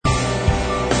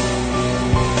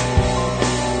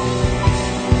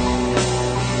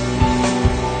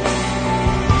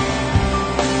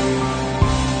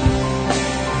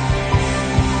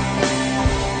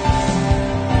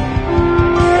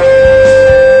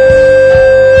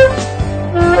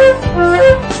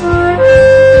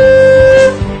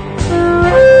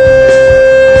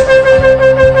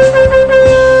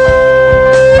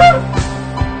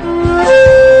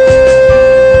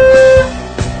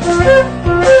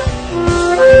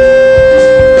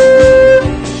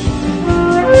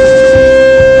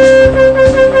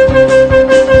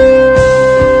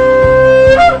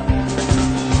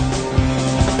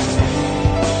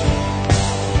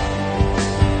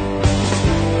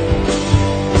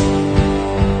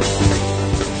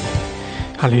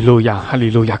利路亚，哈利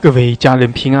路亚！各位家人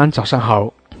平安，早上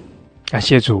好！感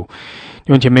谢主，弟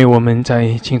兄姐妹，我们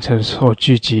在清晨的时候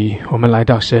聚集，我们来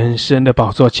到神施恩的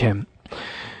宝座前，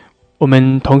我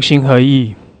们同心合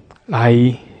意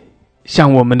来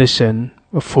向我们的神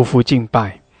匍匐敬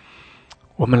拜，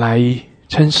我们来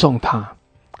称颂他，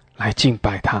来敬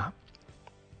拜他。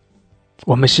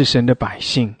我们是神的百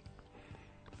姓，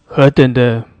何等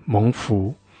的蒙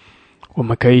福！我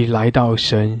们可以来到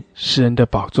神施恩的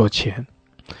宝座前，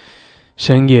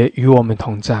神也与我们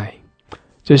同在，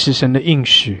这是神的应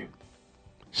许。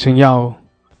神要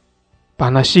把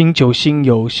那新酒新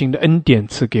油新的恩典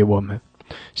赐给我们，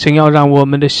神要让我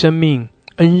们的生命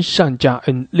恩上加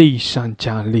恩，利上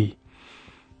加利。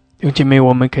弟兄姐妹，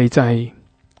我们可以在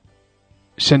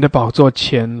神的宝座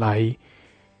前来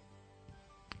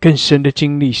更深的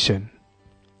经历神，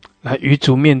来与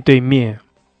主面对面，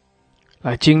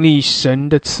来经历神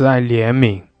的慈爱怜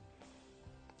悯。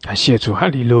感谢主，哈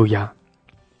利路亚！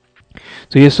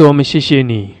主耶稣，我们谢谢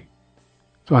你，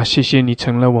主啊，谢谢你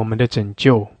成了我们的拯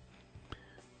救，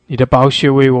你的宝血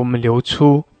为我们流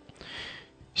出，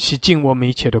洗净我们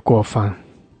一切的过犯，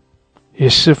也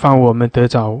释放我们得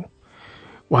着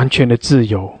完全的自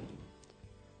由。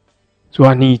主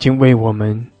啊，你已经为我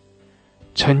们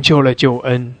成就了救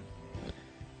恩，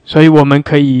所以我们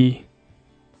可以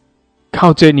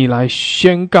靠着你来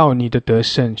宣告你的得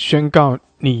胜，宣告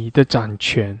你的掌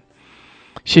权。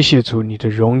谢谢主，你的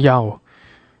荣耀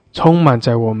充满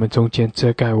在我们中间，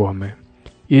遮盖我们，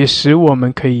也使我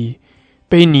们可以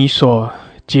被你所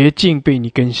洁净，被你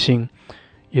更新，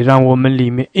也让我们里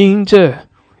面因着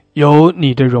有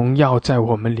你的荣耀在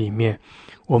我们里面，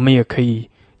我们也可以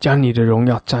将你的荣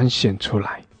耀彰显出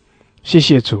来。谢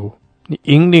谢主，你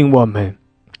引领我们，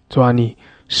主啊，你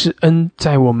施恩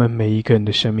在我们每一个人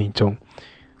的生命中。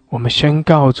我们宣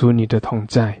告主你的同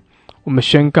在，我们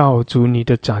宣告主你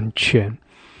的掌权，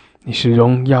你是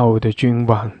荣耀的君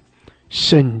王，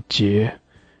圣洁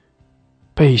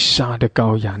被杀的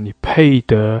羔羊，你配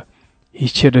得一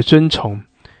切的尊崇，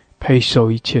配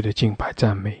受一切的敬拜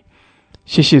赞美。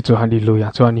谢谢主，哈利路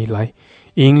亚！主啊，你来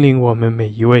引领我们每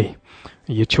一位，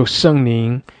也求圣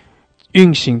灵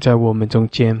运行在我们中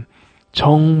间，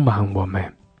充满我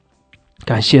们。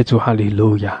感谢主，哈利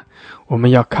路亚！我们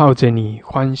要靠着你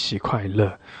欢喜快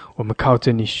乐，我们靠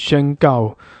着你宣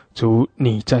告主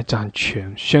你在掌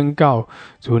权，宣告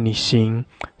主你行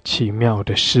奇妙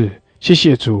的事。谢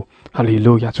谢主，哈利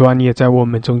路亚！主啊，你也在我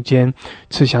们中间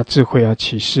赐下智慧啊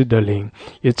启示的灵，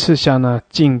也赐下那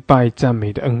敬拜赞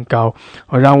美的恩膏，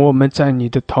让我们在你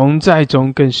的同在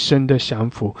中更深的降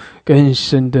服，更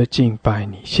深的敬拜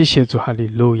你。谢谢主，哈利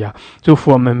路亚！祝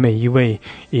福我们每一位，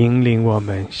引领我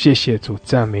们。谢谢主，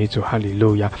赞美主，哈利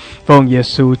路亚！奉耶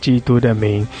稣基督的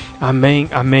名，阿们，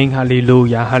阿们，哈利路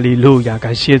亚，哈利路亚！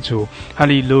感谢主，哈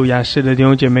利路亚！是的，弟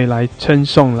兄姐妹，来称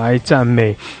颂，来赞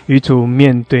美，与主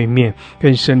面对面，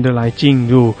更深的来进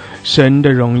入神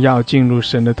的荣耀，进入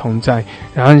神的同在，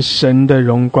让神的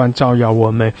荣光照耀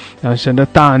我们，让神的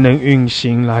大能运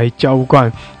行来浇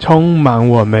灌充满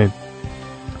我们。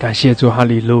感谢主，哈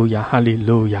利路亚，哈利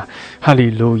路亚，哈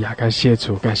利路亚！感谢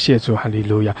主，感谢主，哈利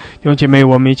路亚！弟兄姐妹，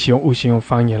我们一起用悟性、用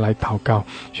方言来祷告，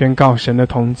宣告神的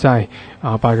同在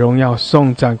啊！把荣耀、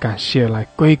颂赞、感谢来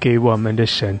归给我们的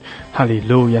神，哈利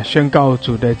路亚！宣告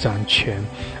主的掌权，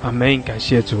阿们！感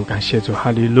谢主，感谢主，哈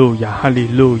利路亚，哈利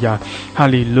路亚，哈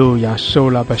利路亚！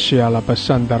受拉巴西亚拉巴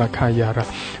桑达拉卡亚拉，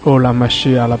欧拉马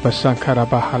西亚拉巴桑卡拉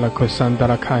巴哈拉克桑达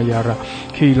拉卡亚拉，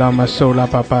基拉马受拉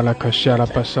巴巴拉克西亚拉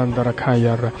巴桑达拉卡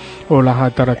亚拉。Ola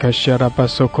hadara kashara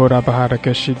basokora bahara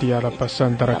kashidia la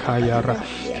pasandara kayara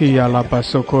kia la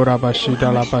basokora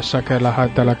bashida la basaka la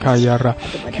hadala kayara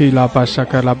kila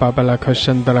basaka la babala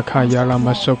kashandara kayara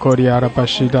masokoria la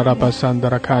bashida la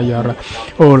basandara kayara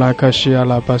Ola kashia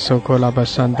la basokola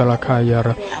basandara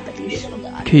kayara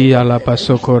Kia la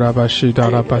basokora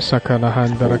bashida la basaka la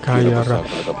handara kayara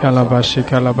Kala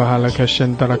bashika la bahala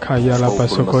kashandara kayara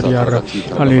basokoriara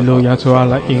Hallelujah 主啊，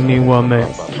来引领我们，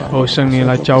圣灵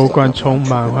来浇灌充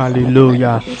满，哈利路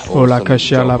亚！哦拉克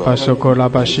西亚拉巴索科拉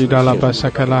巴西达拉巴萨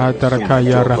克拉哈达拉卡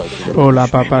亚拉，哦拉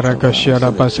巴巴拉克西亚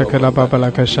拉巴萨克拉巴巴拉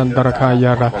克山达拉卡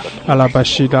亚拉，阿拉巴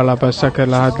西达拉巴萨克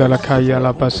拉哈达拉卡亚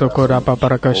拉巴索科拉巴巴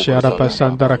拉克西亚拉巴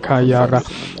山达拉卡亚拉，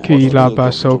基拉巴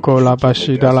索科拉巴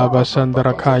西达拉巴山达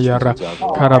拉卡亚拉，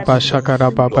卡拉巴沙卡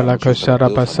拉巴巴拉克沙拉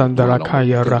巴桑德拉卡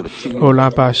亚拉，欧拉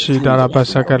巴西达拉巴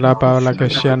萨卡拉巴拉克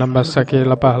西亚那巴萨克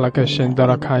拉巴拉克辛德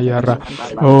拉卡亚拉，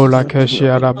欧拉克西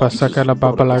亚拉巴萨卡拉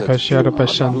巴巴拉克西亚拉巴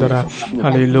桑德拉，哈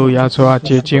利路亚！主啊，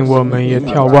接近我们，也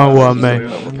眺望我们，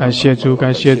感谢主，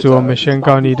感谢主，我们宣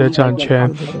告你的掌权，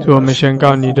主，我们宣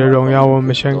告你的荣耀，我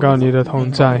们宣告你的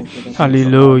同在，哈利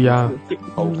路亚！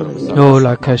哦，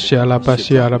拉克西亚拉巴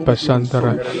西亚拉巴桑德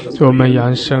拉，主，我们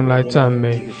扬声来赞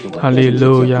美，哈利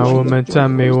路亚！我们赞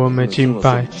美，我们敬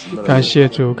拜，感谢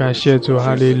主，感谢主，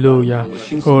哈利路亚！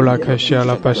哦，拉克西亚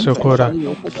拉巴索库拉。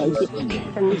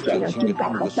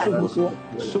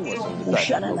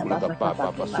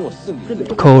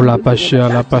库拉巴西亚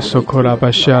拉巴索库拉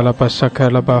巴西亚拉巴萨卡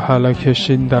拉巴哈拉克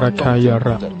辛达拉卡亚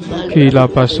拉，基拉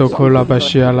巴索库拉巴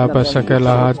西亚拉巴萨卡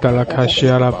拉哈达拉卡西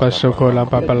亚拉巴索库拉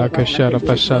巴巴拉克西亚拉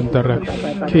巴桑德拉，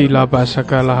基拉巴萨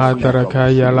卡拉哈达拉卡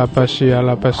亚拉巴西亚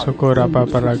拉巴索库拉巴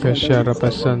巴拉克西亚拉巴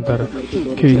桑德拉，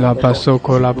基拉巴索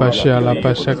库拉巴西亚拉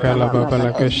巴萨卡拉巴巴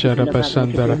拉克西亚拉巴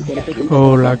桑德拉，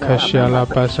哦拉克西亚拉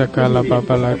巴萨卡拉巴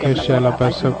巴拉克西亚拉巴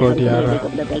索库迪亚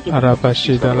拉，阿拉巴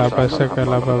西达拉巴萨卡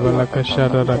拉巴巴拉克西亚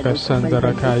拉巴桑德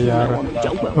拉卡亚拉，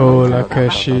哦拉克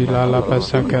西拉拉巴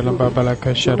萨卡拉巴巴拉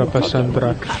克西亚拉巴桑德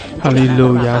拉，哈利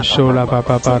路亚，说拉巴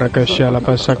巴巴拉克西亚拉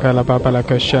巴萨卡拉巴巴拉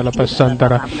克西亚拉巴桑德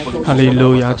拉，哈利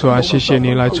路亚，主啊，谢谢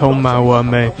你来充满我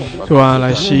们，主啊，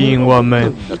来吸引我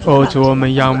们，哦主，我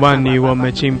们仰望你，我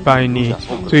们敬拜你，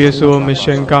主耶稣，我们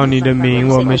宣告你的名，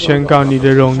我们宣告你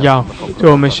的荣耀，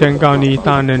主，我们宣告你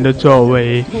大能的作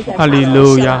为，哈利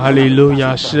路亚，哈利路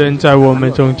亚，施恩在我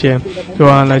们中间，主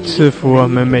啊，来赐福我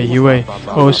们每一位，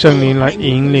哦圣灵来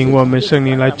引领我们，圣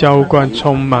灵来浇灌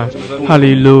充满，哈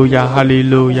利路亚，哈利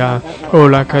路亚，哦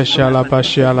拉卡西亚拉巴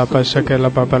西亚拉巴萨克拉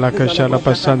巴巴拉卡西亚拉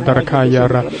巴桑德拉卡亚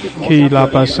拉，基拉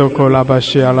巴索科拉巴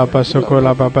西亚拉巴索科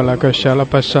拉巴巴拉卡西亚拉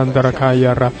巴桑德拉卡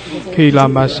亚拉，基拉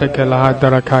巴萨克拉哈德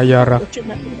拉卡亚拉。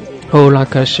哦，拉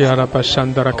克西亚拉巴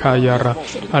桑德拉卡亚拉，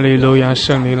哈利路亚！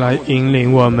圣灵来引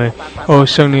领我们，哦，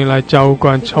圣灵来浇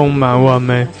灌充满我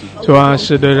们，主啊，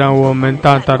是的，让我们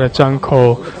大大的张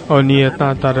口，哦，你也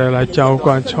大大的来浇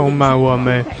灌充满我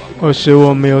们，哦，使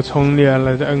我们有从你而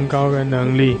来的恩膏跟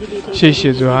能力。谢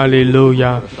谢主，哈利路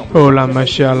亚！哦，拉玛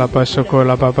西亚拉巴索科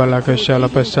拉巴巴拉克西亚拉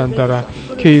巴桑德拉，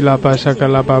基拉巴萨卡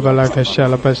拉巴巴拉克西亚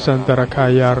拉巴桑德拉卡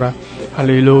亚拉。哈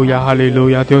利路亚，哈利路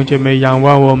亚！弟兄姐妹，仰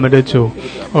望我们的主，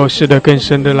哦，是的，更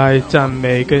深的来赞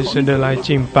美，更深的来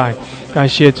敬拜，感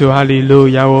谢主，哈利路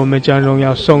亚！我们将荣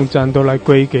耀颂赞都来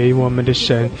归给我们的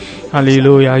神，哈利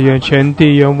路亚！愿全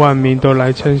地愿万民都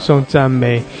来称颂赞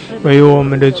美，唯有我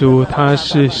们的主，他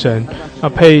是神，他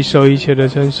配受一切的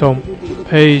称颂，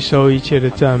配受一切的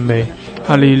赞美，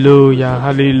哈利路亚，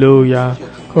哈利路亚！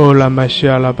哦，拉玛西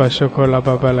亚拉巴索科拉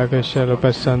巴巴拉克西亚拉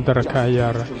巴桑德拉卡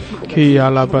亚拉，基亚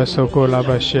拉巴索科拉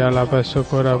巴西亚拉巴索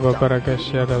科拉巴巴拉克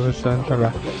西亚拉巴桑德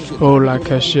拉，哦拉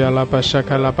克西亚拉巴萨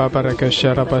卡拉巴巴拉克西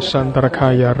亚拉巴桑德拉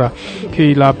卡亚拉，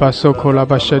基拉巴索科拉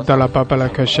巴西达拉巴巴拉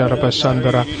克西亚拉巴桑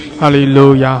德拉，哈利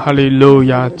路亚，哈利路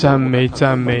亚，赞美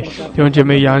赞美，弟兄姐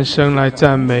妹扬声来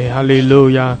赞美，哈利路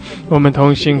亚，我们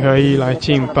同心合一来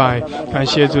敬拜，感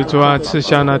谢主，主啊赐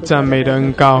下那赞美的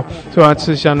恩膏，主啊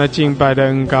赐下那敬拜的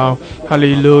恩膏，哈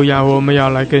利路亚！我们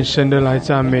要来更深的来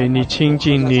赞美你，亲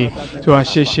近你，主啊，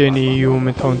谢谢你与我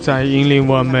们同在，引领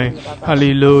我们，哈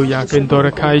利路亚！更多的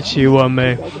开启我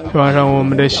们，主啊，让我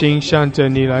们的心向着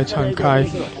你来敞开，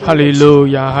哈利路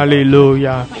亚，哈利路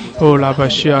亚！哦，拉巴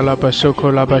西亚拉巴索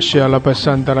科拉巴西亚拉巴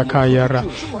桑德拉卡亚拉，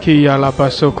基亚拉巴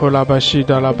索科拉巴西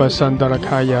达拉巴桑德拉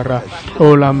卡亚拉，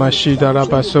哦，拉玛西达拉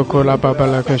巴索科拉巴巴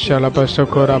拉克西亚拉巴索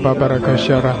科拉巴巴拉克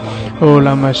西亚拉，哦，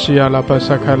拉玛西亚拉巴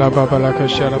萨卡拉巴巴拉克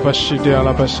西亚拉巴西迪亚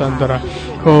拉巴桑德拉，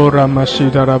哦，拉玛西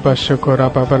达拉巴索科拉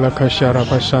巴巴拉克西亚拉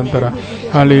巴桑德拉，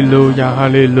哈利路亚，哈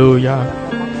利路亚。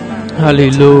哈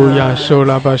利路亚，说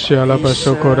拉巴西亚拉巴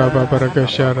索科拉巴巴拉克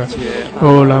西亚拉，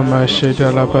哦拉玛西达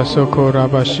拉巴索科拉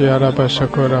巴西亚拉巴索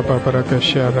科拉巴巴拉克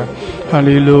西亚拉，哈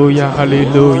利路亚，哈利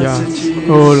路亚，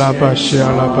哦拉巴西亚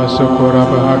拉巴索科拉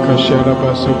巴哈克西亚拉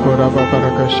巴索科拉巴巴拉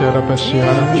克西亚拉巴西亚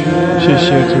拉，谢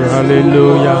谢主，哈利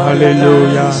路亚，哈利路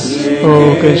亚，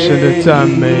哦更深的赞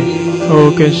美，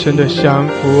哦更深的降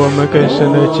服，我们更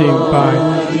深的敬拜，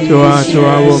主啊主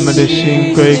啊，我们的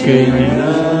心归给你。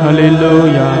哈利路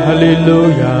亚，哈利路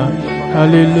亚，哈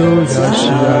利路亚，西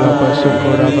亚拉巴索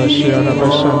科拉巴西亚拉巴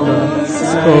桑德拉，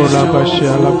哦拉巴西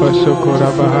亚拉巴索科拉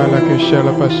巴哈拉克西亚拉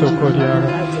巴索科迪亚拉，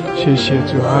谢谢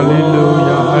主，哈利路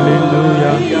亚，哈利路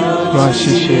亚，主啊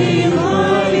谢谢你，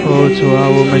哦主啊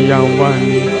我们仰望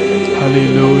你，哈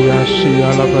利路亚，西亚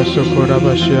拉巴索科拉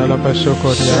巴西亚拉巴索科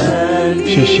迪亚拉，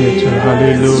谢谢主，哈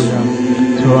利路亚，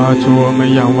主啊主我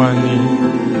们仰望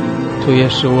你。主耶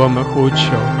稣，我们呼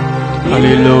求，哈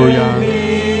利路亚！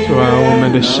主啊，我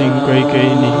们的心归给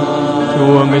你，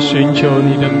主，我们寻求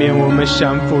你的面，我们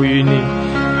降服于你，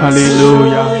哈利路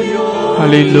亚，哈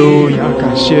利路亚！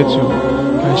感谢主，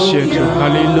感谢主，哈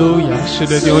利路亚！是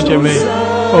的，弟兄姐妹，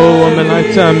我们来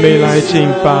赞美，来敬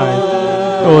拜，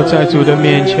在主的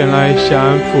面前来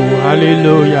降服，哈利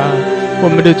路亚！我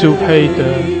们的主配得，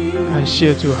感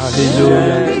谢主，哈利路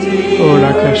亚！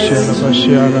拉克谢拉巴西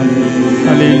亚拉，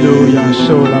哈利路亚！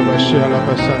受拉巴西亚拉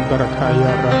巴桑达拉卡亚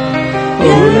拉，拉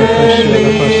克谢拉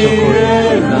巴索古亚，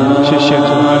谢谢主，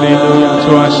哈利路亚！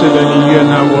主啊，是的，你悦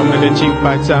纳我们的敬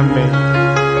拜赞美，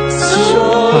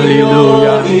哈利路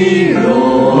亚！弟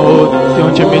兄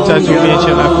姐妹在主面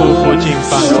前来匍匐敬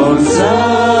拜，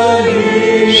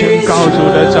宣告主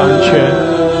的掌权，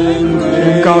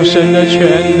宣告神的全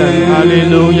能，哈利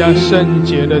路亚！圣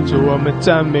洁的主，我们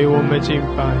赞美，我们敬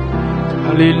拜，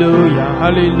哈利路亚，哈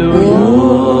利路亚！我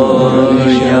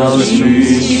要举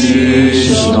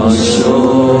起双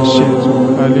手，谢主，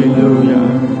哈利路亚！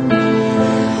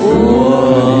我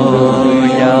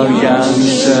要扬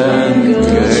声歌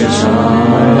唱，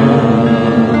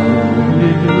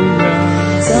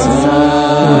在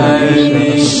你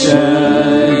圣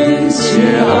洁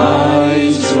爱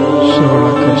中，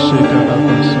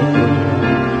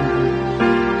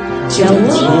将我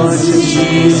自己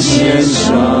献上。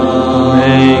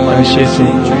感谢主，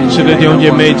是的，弟兄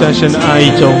姐妹，在神的爱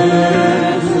中，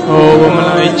我们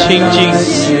来亲近，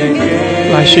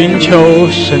来寻求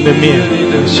神的面，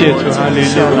感谢主，哈利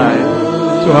路亚！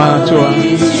主啊，主啊，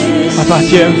阿爸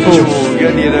天父，愿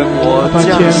你的国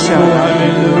降下来，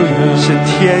是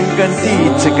天跟地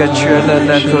这个全能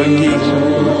的合一。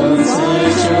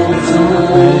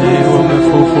我们夫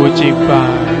妇敬拜，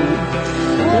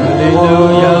哈利路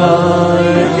亚！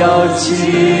要敬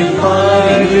拜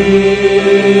你，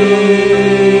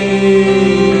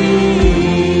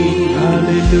哈利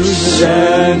路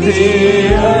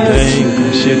亚！感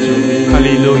谢主，哈利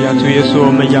路亚！主耶稣，我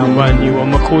们仰望你，我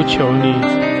们呼求你。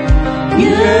愿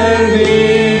你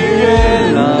悦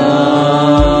纳，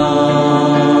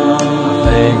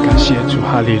感谢主，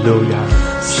哈利路亚！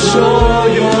所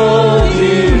有的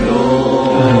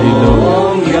荣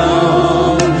耀，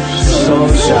颂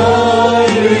赞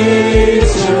你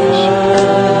尊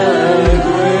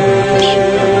贵，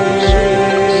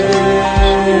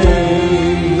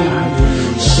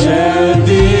神的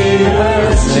儿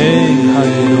子，哈利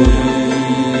路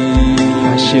亚！感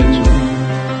谢主。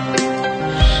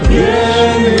愿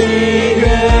你悦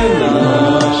纳，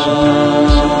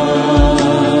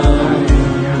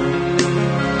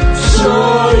所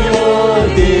有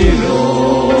的荣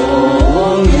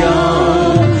耀，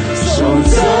颂赞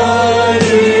你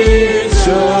尊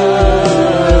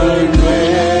贵，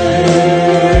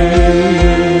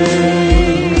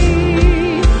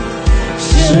神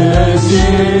的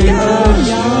儿子，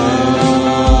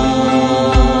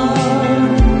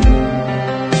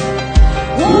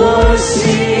我心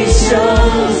相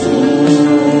符，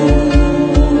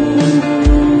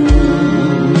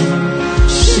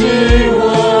是我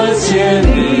见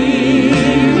你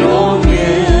容颜，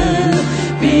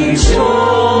并充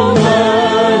满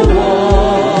我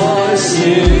心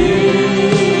里。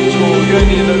主，愿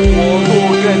你的国度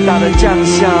更大的降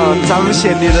下，彰显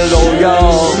你的荣耀。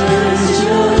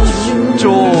主，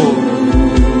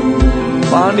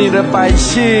把你的百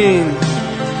姓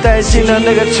带进了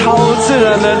那个超自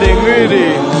然的领域里，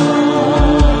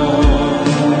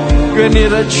愿你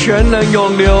的全能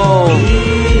涌流，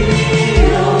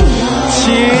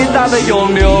极大的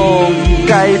涌流，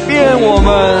改变我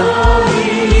们。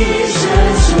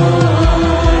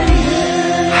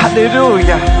哈利路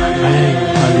亚，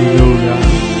哈利路亚！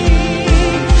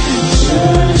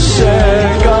神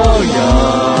羔羊，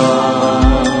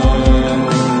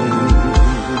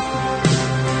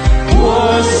我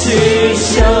心相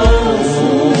符，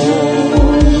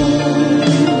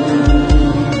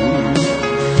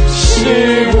是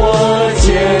我见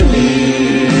你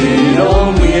容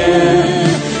颜，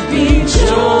并充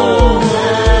满。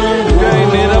愿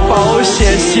你的宝血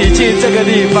洗净这个地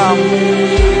方，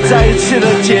再一次的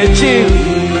洁净。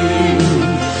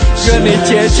愿你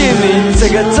洁净你这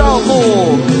个造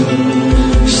物，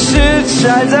施慈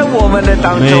爱在我们的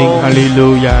当中。哈利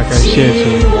路亚！感谢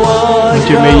主，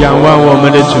姐妹仰望我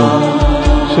们的主，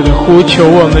是的，呼求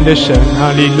我们的神，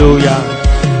哈利路亚！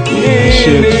感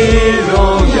谢主，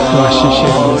哇，谢谢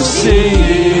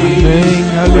你，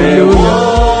哈利路亚！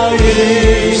哈利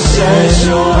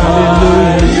路亚！哈利路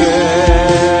亚！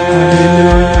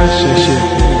谢谢主。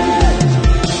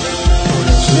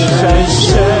神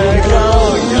高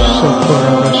仰，受苦了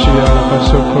吧，需要了吧，受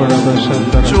苦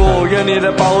主，愿你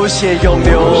的宝血永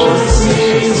流，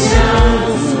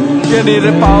愿你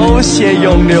的宝血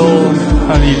永流，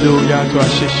哈利路亚！主啊，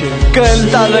谢谢你，更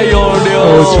大的永流。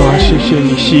主啊，谢谢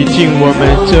你洗净我们，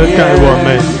遮盖我们。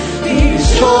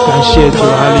感谢主，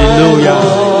哈利路亚！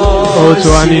主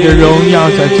啊，你的荣耀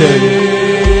在这里。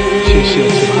谢谢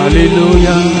主，哈利路亚！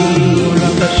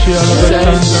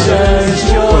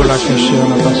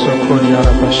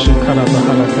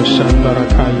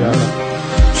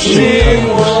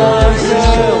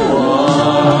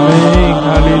阿门，哈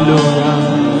利路亚，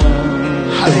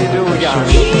哈利路亚！谢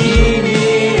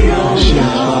谢主，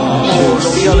荣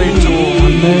耀的主，阿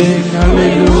门，哈利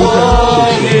路亚，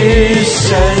谢谢神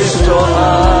所爱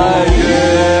的，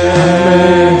阿门，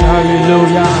哈利路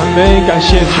亚，阿门，感谢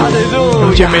主，用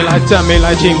姐妹来赞美，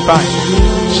来敬拜，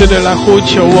是的，来呼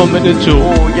求我们的主，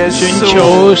寻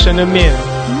求神的面。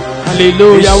哈利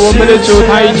路亚！我们的主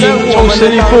他已经从死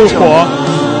里复活，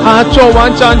他做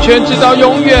完掌权直到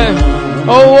永远。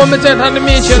我们在他的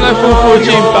面前来匍匐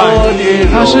敬拜，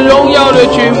他是荣耀的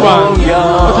君王，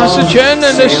他是全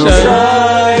能的神。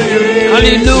哈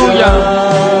利路亚！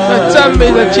在赞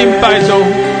美的敬拜中，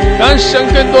让神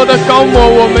更多的高摩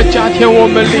我们，加添我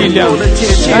们力量。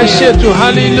感谢主，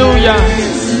哈利路亚！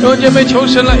弟兄姐妹，求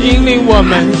神来引领我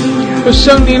们，由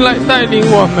圣灵来带领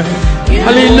我们。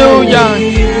哈利路亚，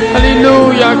哈利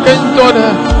路亚！更多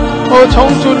的从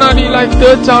主那里来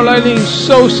得着，来领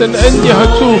受神的恩典和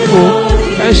祝福。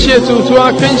感谢主，主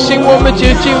啊，更新我们，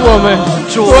洁净我们，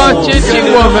主啊，洁净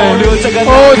我们，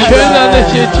全然的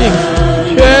洁净，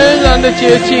全然的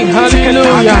洁净。哈利路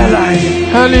亚，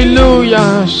哈利路亚！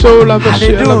收了吧，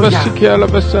谢了吧，西卡了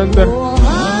吧，三的，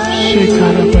西卡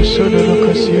了吧，收的都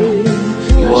可惜了。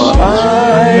我爱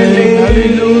你，哈利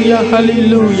路亚，哈利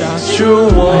路亚！主，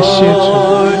我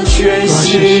全心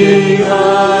爱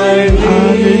你，哈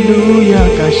利路亚！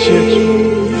感谢主，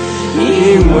因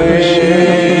为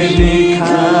你看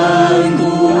顾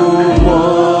我，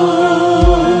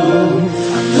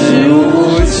如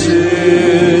此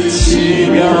奇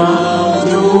妙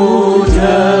独特，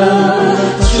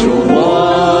主，我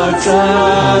赞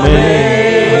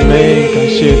美，感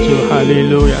谢主，哈利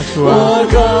路亚！主啊！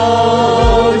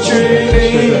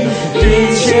一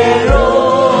切荣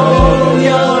耀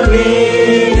你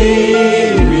的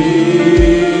名，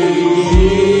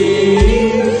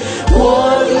我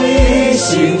的心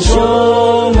充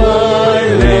满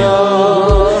了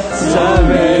赞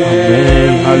美。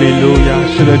哈利路亚！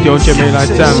是的，弟兄姐妹来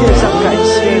赞美。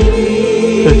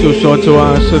对主说：“主啊，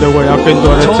是的，我要更多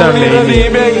的赞美你。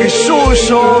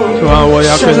主啊，我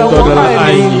要更多的来爱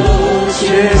你。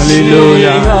哈利路亚！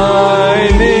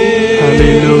哈利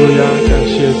路亚！感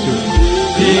谢主。”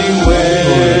因为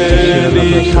你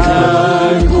看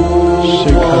顾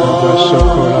我，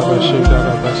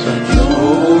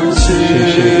如此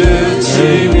奇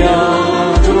妙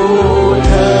独特，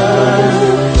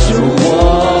主，我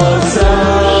赞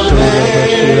美，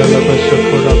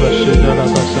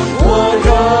我高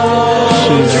举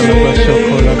一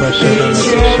切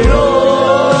荣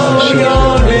耀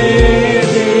你的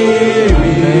名。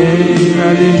哈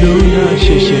利路亚！谢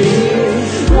谢你。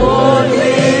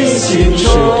心充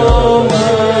满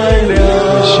了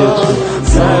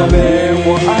赞美，我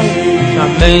爱你。阿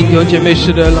门！弟兄姐妹，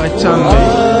是的，来赞美，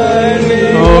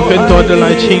更多的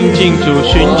来亲近主，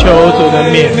寻求主的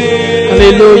面。哈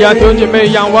利路亚！弟兄姐妹，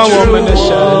仰望我们的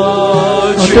神。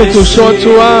对主说：“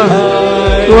主啊，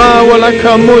主啊，我来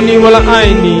渴慕你，我来爱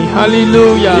你。”哈利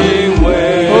路亚！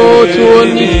主，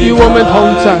你与我们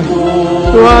同在。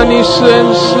主啊，你施恩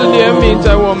施怜悯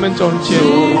在我们中间。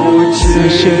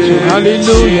感谢主，哈利路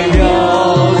亚，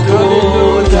哈利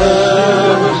路亚，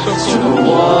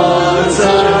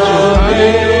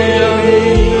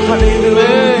哈利路亚，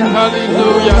哈利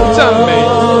路亚，赞美，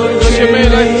姐妹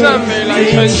来赞美，来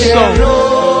称颂，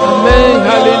阿门，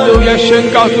哈利路亚，宣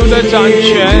告主的掌权，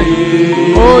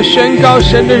宣告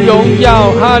神的荣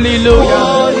耀，哈利路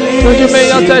亚，姐妹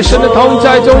要在神的同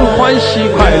在中欢喜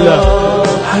快乐。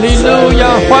哈利路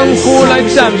亚，欢呼来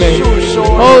赞美！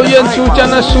愿主将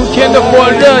那属天的火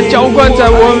热浇灌在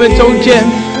我们中间，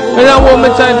让我们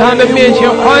在他的面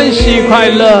前欢喜快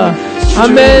乐。阿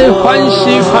们，欢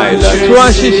喜快乐！主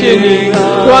啊，谢谢你，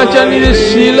主啊，将你的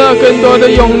喜乐更多的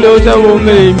涌流在我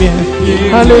们里面。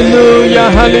哈利路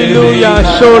亚，哈利路亚！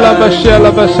收拉巴西亚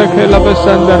拉巴萨克拉巴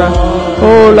桑德拉，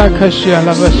拉卡西亚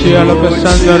拉巴西亚拉巴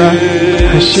桑德拉，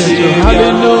感谢主，哈利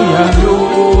路亚。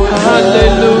哈利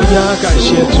路亚，感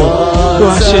谢主，主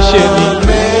啊，谢谢你，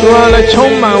主啊，来充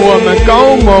满我们，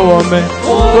高摩我们，主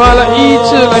啊，来医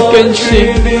治，来更新，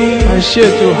感谢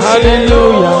主，哈利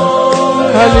路亚，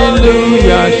哈利路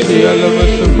亚，是呀，拉巴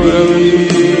苏库拉巴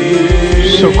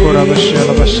苏库拉拉巴西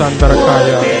拉巴山达拉卡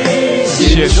呀，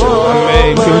谢主，阿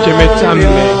门。弟兄姐妹赞美，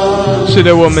是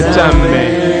的，我们赞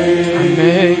美，阿门，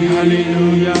哈利路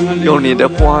亚。用你的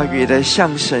话语来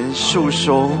向神诉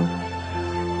说，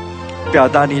表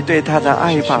达你对他的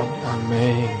爱吧，阿门。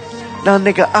让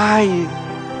那个爱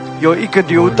有一个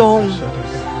流动，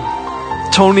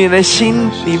从你的心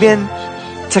里面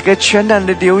这个全然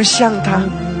的流向他。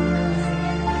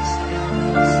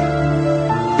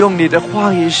用你的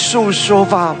话语诉说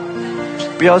吧，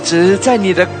不要只是在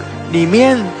你的里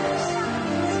面，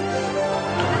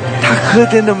他何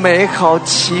等的美好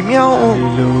奇妙哦！哈利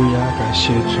路亚，感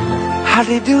谢主，哈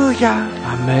利路亚，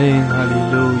阿门，哈利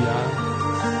路亚。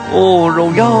哦，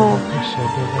荣耀！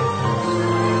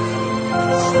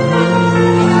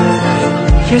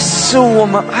耶稣，我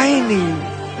们爱你，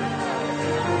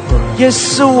耶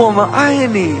稣，我们爱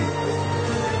你，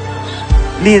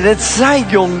你的慈爱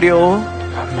永留。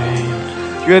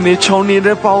愿你从你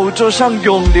的宝座上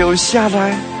永流下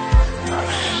来，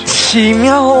奇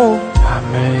妙哦，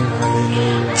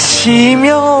奇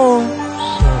妙哦，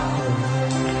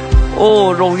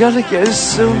哦，荣耀的耶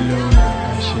稣，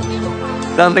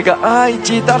让那个爱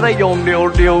极大的永流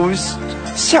流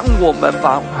向我们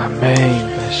吧。阿门，感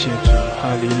谢主，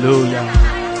哈利路亚，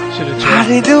是的，哈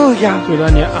利路亚，主，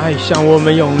让你爱向我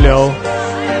们永流。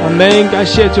阿门，感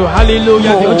谢主，哈利路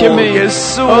亚，弟兄姐妹，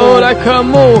哦，来渴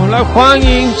慕，来欢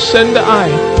迎神的爱，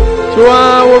主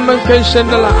啊，我们更深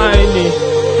的来爱你，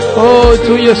哦，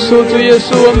主耶稣，主耶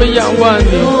稣，我们仰望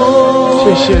你，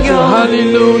谢谢主，哈利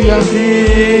路亚，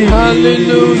哈利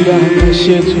路亚，感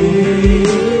谢主，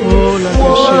哦，来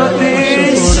感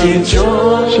谢主，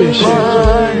谢谢主，哈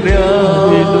利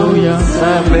路亚，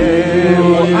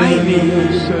我爱你，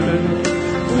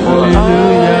哈利路亚，哈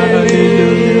利路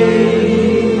亚。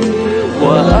我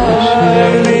爱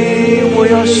你，我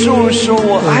要诉说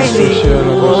我爱你，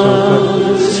我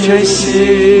全心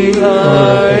爱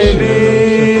你，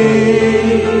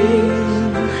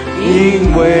因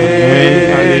为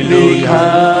你看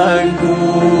顾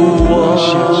我，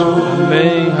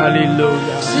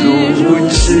如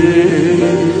此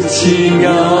奇妙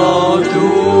独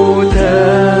特，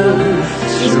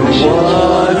主我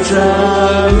赞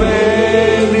美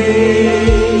你。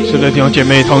是的，弟兄姐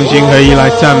妹同心合一来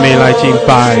赞美，来敬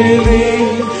拜，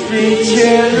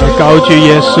来高举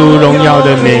耶稣荣耀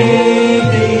的名。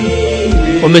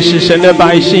我们是神的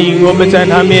百姓，我们在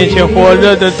他面前火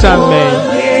热的赞美。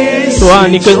主啊，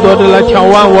你更多的来眺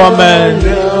望我们，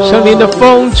圣灵的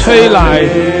风吹来，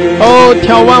哦，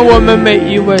眺望我们每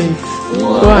一位。主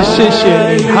啊，谢谢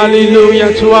你，哈利路亚！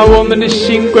主啊，我们的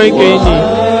心归给你。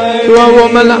主啊，我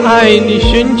们来爱你，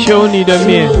寻求你的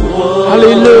面。哈利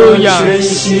路亚！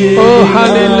哦，哈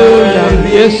利路亚！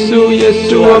耶稣，耶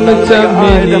稣，我们赞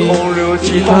美你。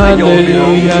哈利路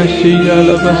亚！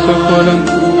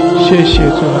谢谢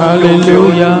主，哈利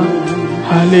路亚，哈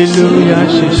利路亚，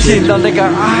谢谢主。进到那个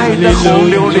爱的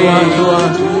洪流里，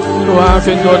主啊，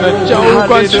更多的浇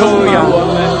灌充满我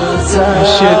们。感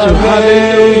谢主，哈利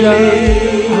路亚，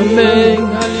阿门，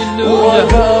哈利路亚。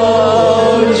高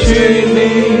举你，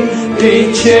并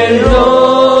且荣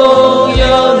耀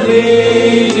你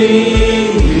的名。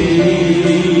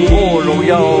哦，荣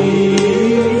耀！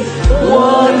我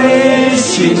的心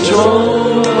充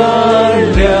满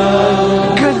了，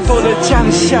更多的降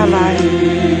下来。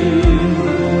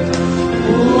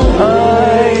我爱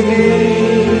你，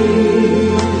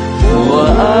我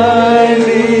爱你，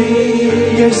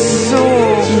耶稣，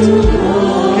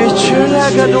给全那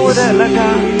个多的那个，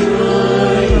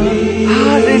哈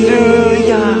利路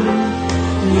亚，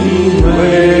因为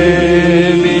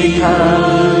你看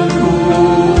顾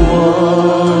我，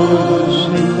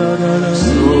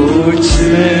如此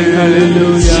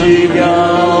奇妙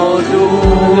独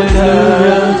特，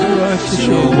主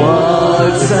我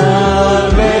赞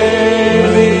美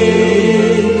你，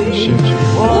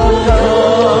我高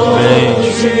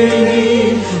举你，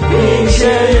并且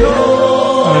荣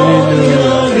耀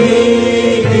你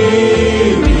的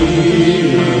名，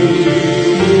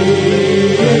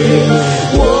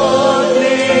我的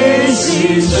心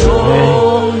充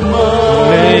满了。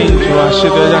主啊，是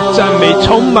的，让赞美充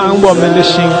满我们的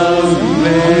心。阿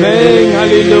门，哈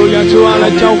利路亚！主啊，来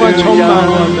浇灌充满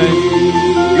我们。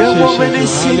愿我们的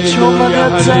心充满了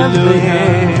赞美，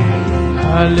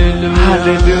哈利路亚，哈利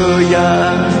路亚！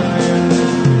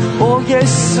哦，耶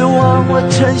稣啊，我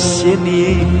称谢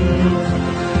你，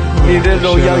你的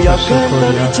荣耀要更多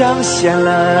的彰显了。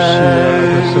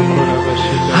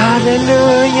哈利路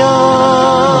亚，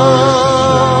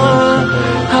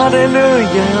哈利路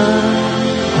亚！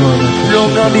荣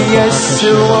耀的耶稣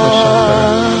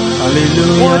啊，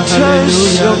我承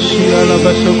受你，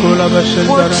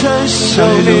我承受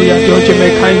你。弟兄姐妹，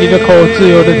开你的口，自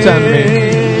由的赞美，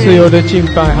自由的敬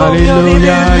拜，哈利路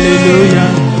亚，哈利路亚。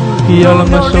哈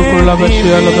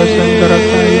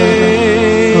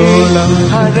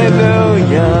利路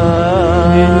亚，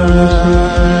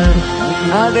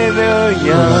哈利路亚，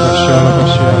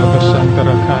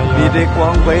你的光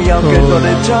辉要更多的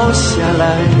照下来，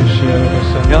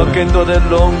要更多的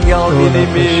荣耀你的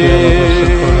名，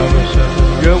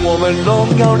愿我们荣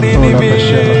耀你的名，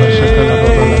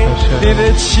你的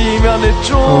奇妙的作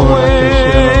为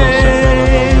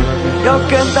要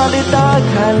更大的打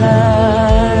开来。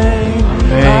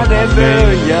哈利路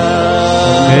亚，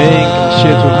谢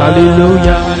主，哈利路亚，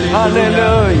哈利路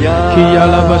亚，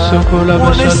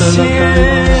我的心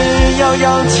要扬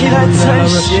起来称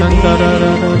谢你，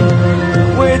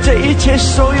为这一切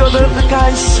所有的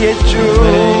感谢主。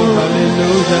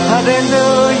哈利路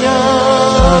亚，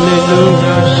哈利路亚，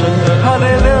哈利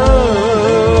路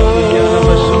亚，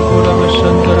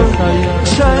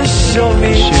承受你，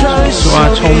承受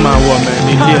你，充满我们，你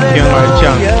裂天而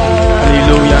降。哈利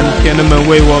路亚！你天的门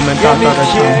为我们大大的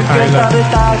敞开了。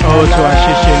哦，主啊，谢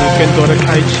谢你更多的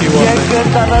开启我们。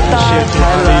谢主，哈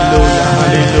利路亚，哈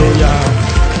利路亚，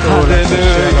哈利路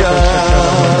亚，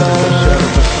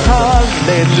哈利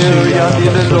路亚！你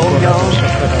的荣耀，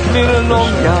你的荣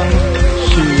耀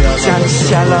降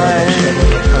下来，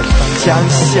降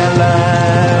下来，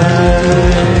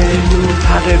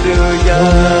哈利路亚！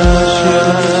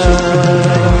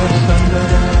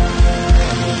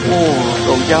哦，荣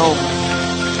耀！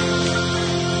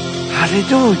哈利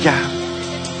路亚！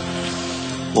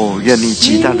哦，愿你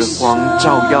极大的光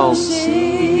照耀。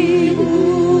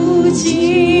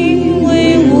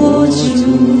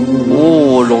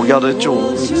哦，荣耀的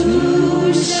主！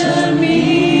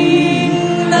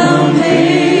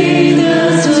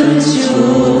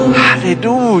哈利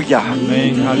路亚！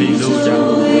哈利路亚！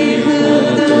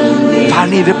把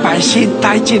你的百姓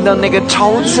带进到那个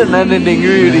超自然的领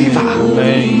域里吧。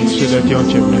是的，弟兄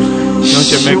姐妹，弟兄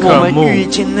姐妹，渴慕，遇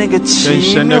见那个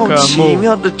奇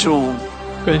妙的主，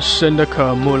更深的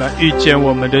渴慕来遇见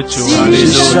我们的主。哈利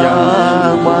路亚！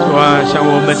主啊，向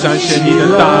我们展现你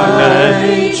的大能，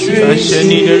展现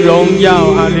你的荣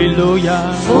耀。哈利路亚！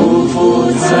哈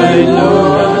利路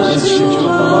亚！谢谢主！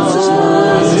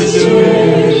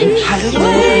哈利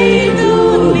路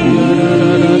亚！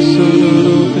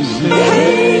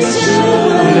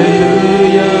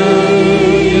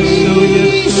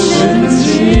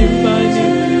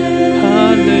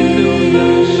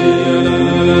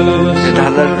他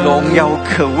的荣耀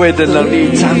可畏的能力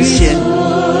彰显，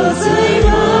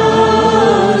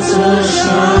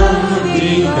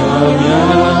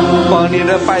把你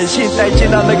的百姓带进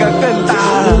到那个更大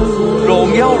的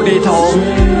荣耀里头，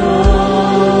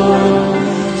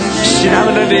使他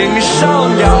们的灵上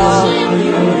扬，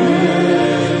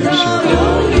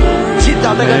进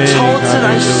到那个超自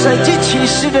然神迹奇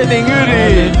事的领域里。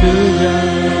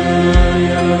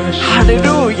哈利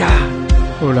路亚！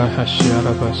乌拉哈西阿拉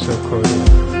巴索科拉，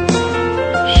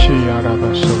西阿拉巴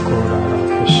索科拉拉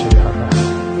西阿拉，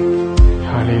哈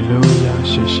利路亚，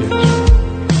谢谢主。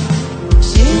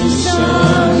献上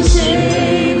谁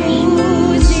不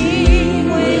敬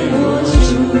为我主？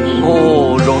哦，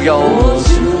荣耀！我主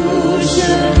生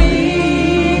命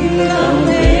当为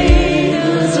的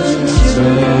拯救，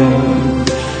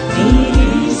你的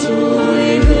作为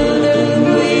何等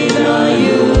伟大有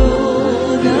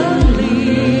能力。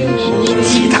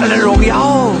其他的荣耀，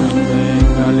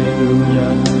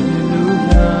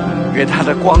愿他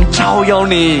的光照耀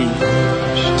你。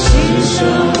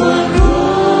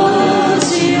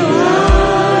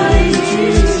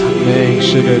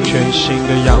是的，全心的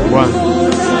仰望，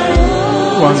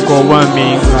万国万民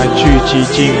来聚集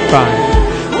敬拜，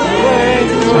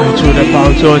在主的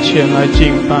宝座前来敬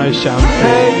拜降服。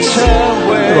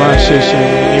哇，谢谢你，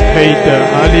你配得，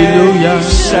哈利路亚，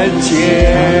圣洁，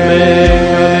阿门，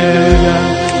哈利路亚，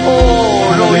哦，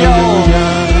荣耀，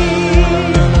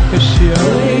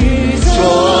坐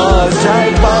在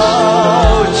宝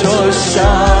座上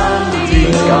的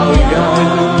羔羊，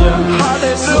哈利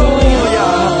路亚，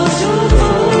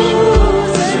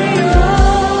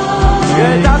愿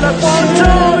他的光照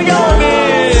耀你，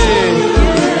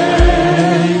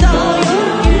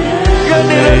愿你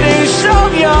的灵上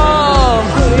扬，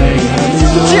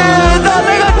见到那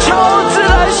个超自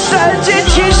然神迹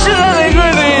奇事的领域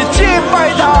里敬拜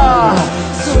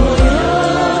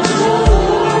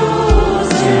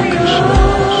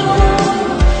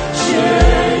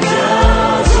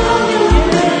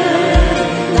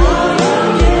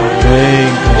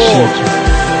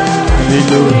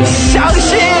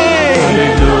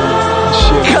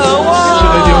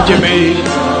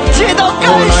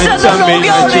赞美来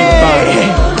敬拜，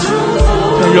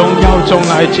在荣耀中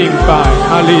来敬拜。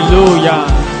哈利路亚，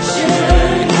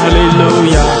哈利路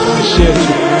亚，感谢主，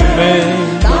阿门，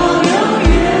阿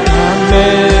门，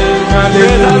哈利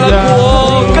路亚。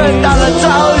更大的彰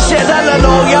显他的荣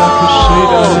耀，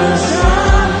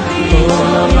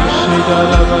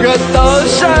愿得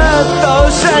胜，得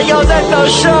胜，要再得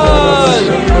胜，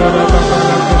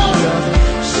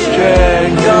宣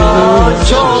告从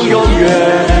永远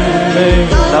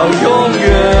到永远。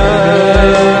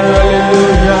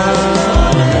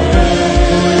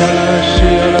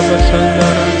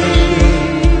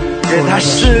愿他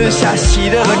赐下喜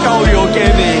乐的膏油给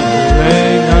你，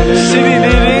使你的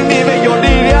灵里面有力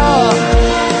量，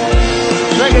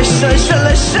那个神圣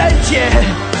的圣洁。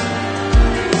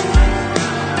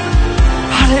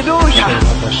哈利路亚！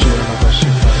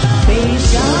悲伤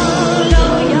羔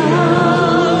羊，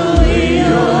唯有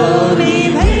你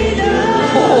配得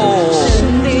神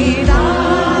的大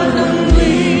能力。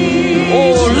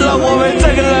让我们这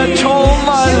个人充满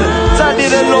在你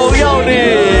的荣耀里。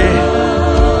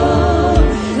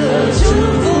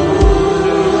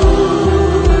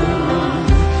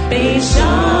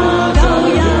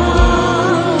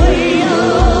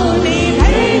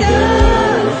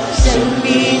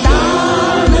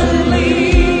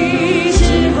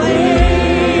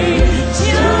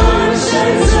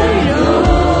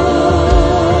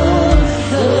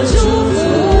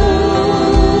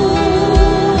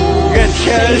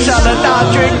天上的大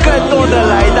军更多的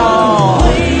来到，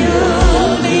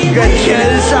愿天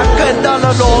上更大的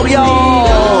荣耀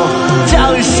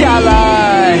降下来。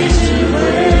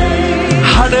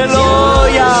哈利路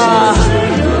亚！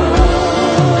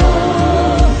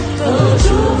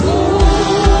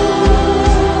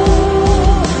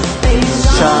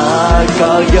杀羔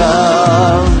羊，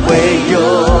唯有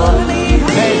你配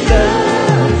得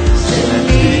神的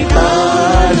大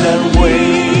能为。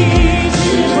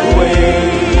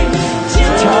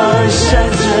闪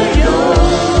着有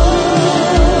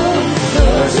的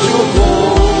祝福，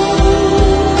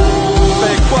被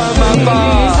灌满吧，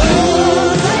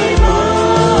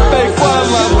被灌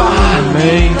满吧，阿门！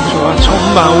主啊，充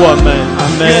满我们，阿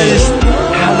门！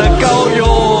他的膏油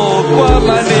灌满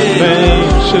你，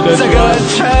是的，这个人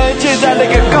沉浸在那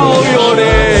个膏油里，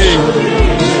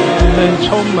阿门！充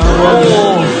满我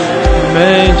们，阿门！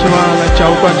主啊，来浇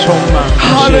灌充满，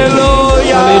哈利路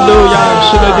亚！哈利路亚！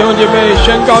是的，弟兄姐妹，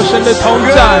宣告神的同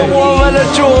在。我们的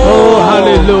主，哦，哈利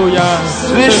路亚！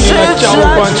你施慈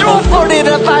来祝福你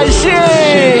的百姓，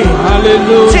哈利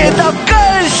路亚！见到更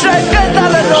深更大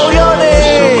的荣耀里，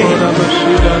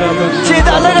见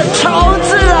到那个超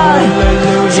自然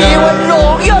极为荣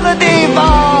耀的地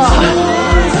方，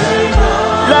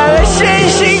让人信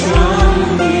心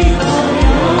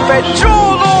被注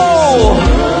入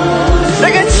那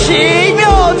个奇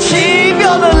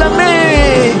妙的能力。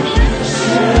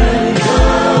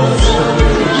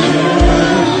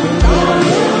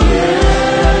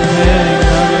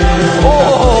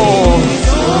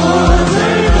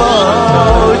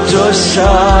桌上，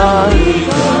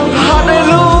哈利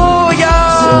路亚！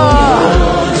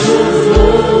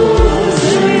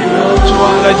主啊，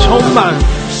来充满，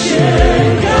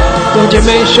弟兄姐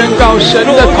妹宣告神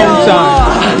的同在。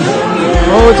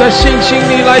哦，在信心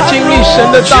里来经历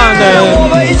神的大能，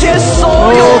哦，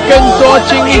更多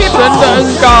经历神的恩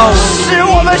膏，使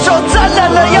我们所沾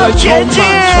染的要前进，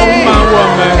充满我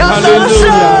们，要得胜，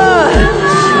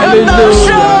要得胜，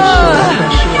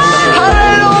哈利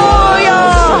路亚！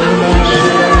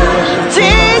极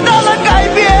大的改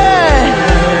变，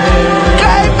改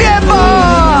变吧！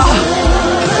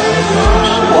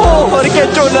哦，我的天，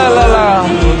就来了！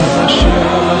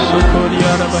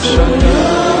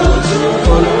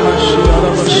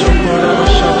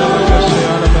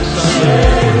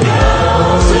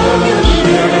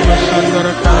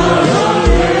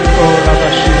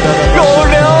有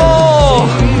流，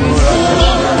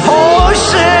同时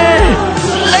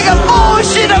那个不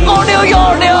息的洪流有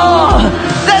流，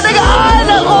在那个爱的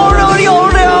洪流有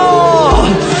流，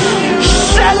神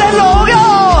的荣耀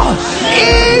医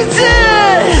治，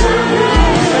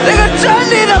那个真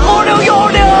理的洪流有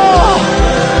流。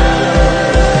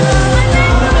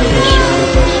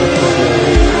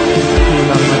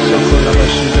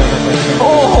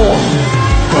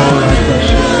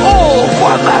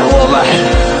灌满我们，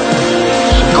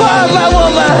灌满我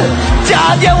们，加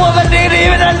添我们灵里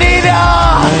面的力量，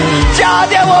加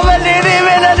添我们灵里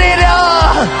面的力量，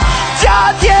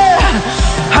加添，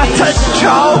他在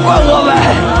浇灌我们，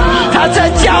他在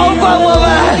浇灌我们，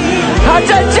他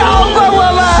在浇灌我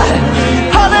们，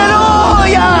哈利路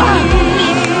亚！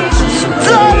赞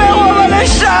美我们的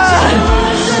神，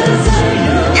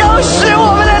又使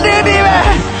我们的力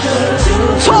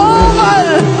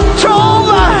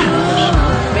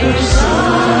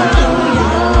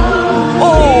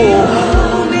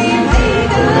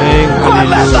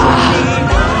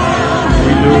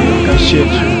谢主，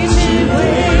感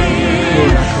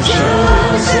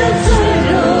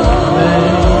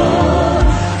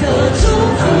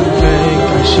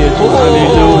谢主，哈利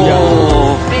路亚。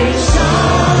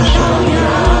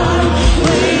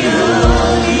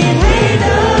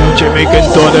让姐妹更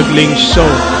多的领受，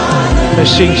在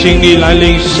信心里来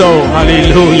领受，哈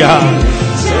利路亚。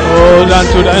哦，让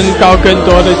主的恩膏更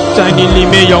多的在你里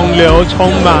面涌流，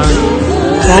充满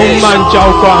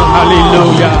浇灌，哈利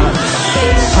路亚，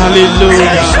哈利路亚，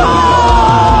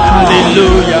哈利路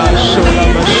亚，受拉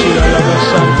玛西亚拉玛桑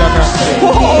达拉，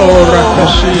哦，拉玛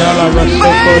西亚拉玛索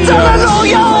科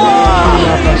亚，拉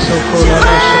玛索科拉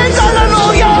玛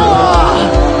西亚，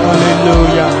哈利路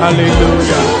亚，哈利路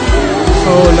亚，哦，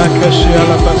拉玛西亚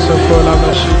拉玛索科拉玛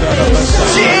西亚拉玛桑，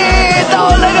去到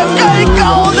那个更高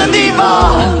的地方。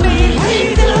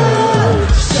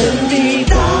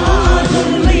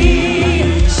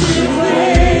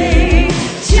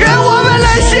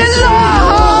现在，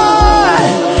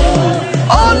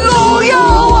哦，荣耀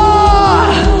啊，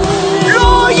荣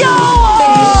耀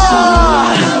啊！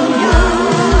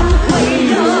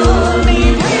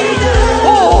哦，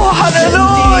哈利路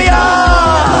亚！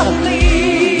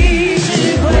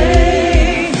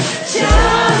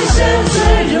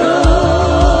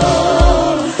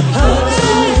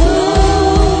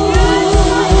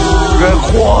人火，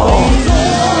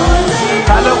他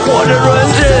的火的轮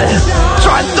子转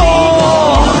动。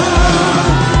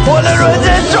我的轮子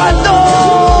转动，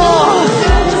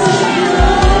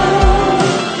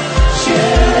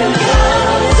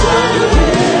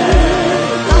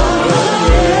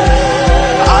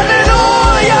哈利路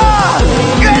亚！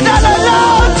愿他的浪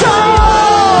潮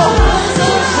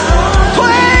推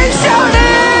向你，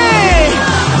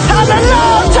他的浪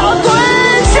潮推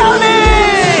向你，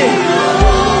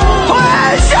推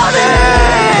向你，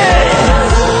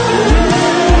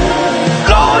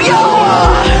荣耀啊！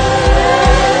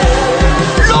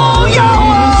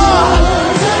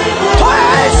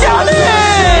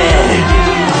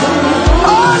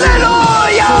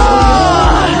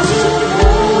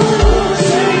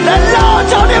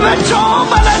充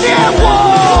满了烈火，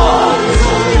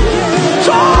充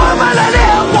满了烈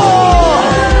火。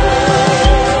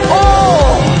哦，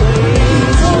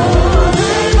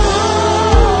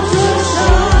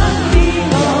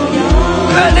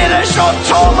愿你的手充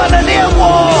满了烈火，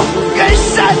愿闪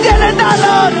电的大冷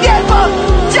电风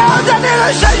降在你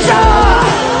的身上，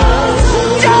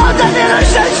降在你的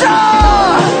身上。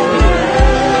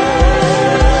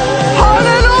哈利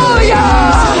路亚！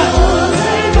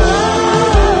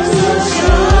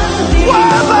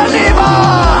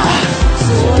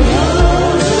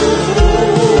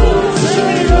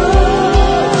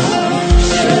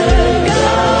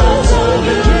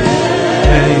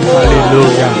哈利路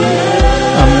亚，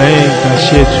阿门！感谢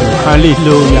主，哈利路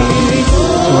亚！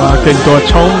主啊，更多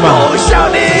充满，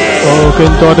哦，更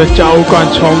多的浇灌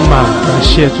充满，感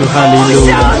谢主，哈利路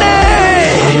亚，哈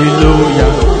利路亚，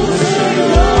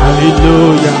哈利路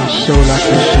亚！受拉克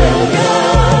西亚，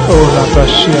哦，拉巴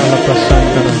西亚拉巴桑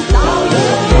德拉，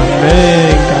阿门！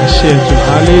感谢主，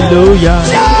哈利路亚，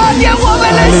加点我们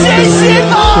的信心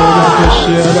吧！受拉克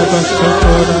西亚拉巴索科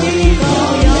拉。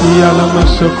亚拉玛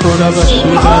索科拉巴西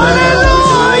达拉，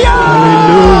哈利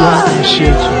路亚，感谢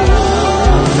主，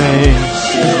阿门，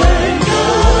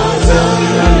哈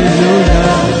利路亚，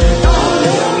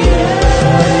哈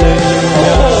利路亚，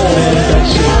感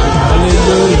谢主，哈利路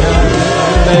亚，阿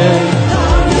门，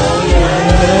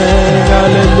哈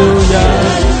利路亚，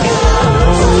哦，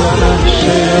亚拉西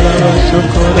亚拉巴索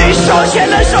科拉，你手牵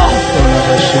着手，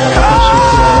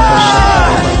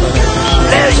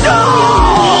领受。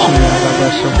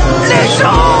领受，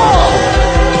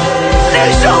领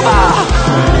受吧，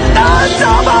打造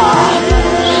吧，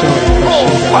哦，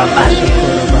关门，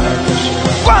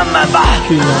关门吧，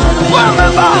关门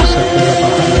吧，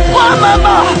关门吧，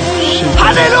哈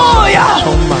利路亚！充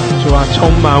满，主啊，充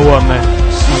满我们，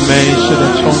阿门！是的，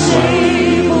充满，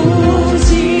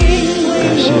感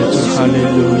谢主，哈利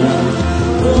路亚！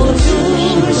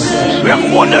让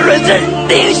我的人生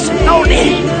领受你。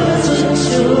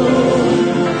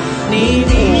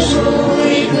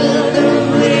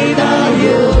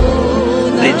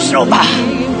领受吧，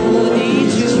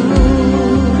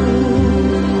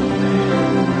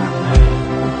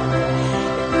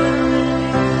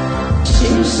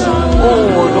哦，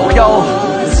荣耀，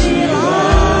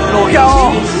荣耀，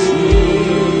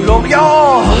荣耀。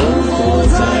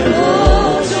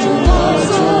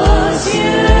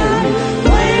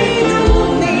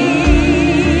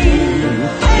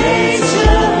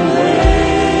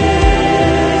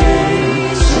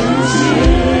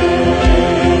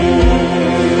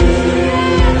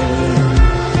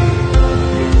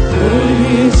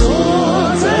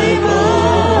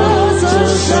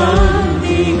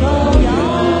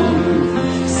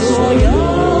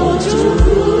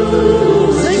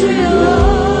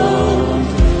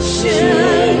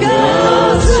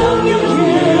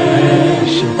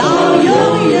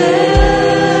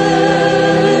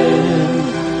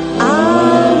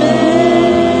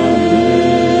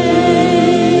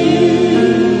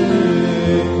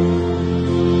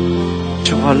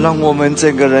让我们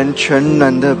整个人全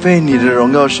然的被你的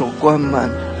荣耀所灌满，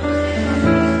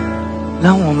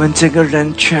让我们整个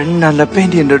人全然的被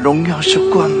你的荣耀所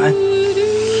灌满。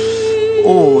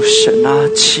哦，神啊，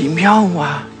奇妙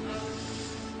啊！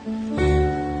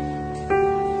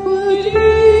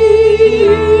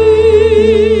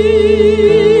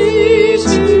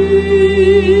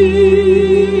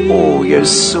哦，耶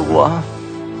稣啊！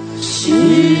是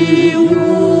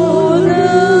我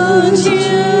能见耶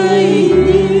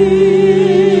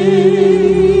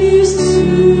稣，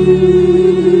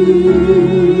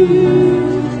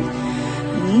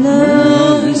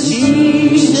能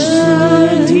亲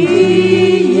身体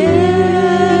验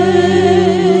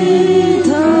他。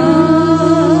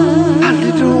哈利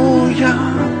路亚！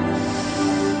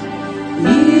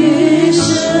也深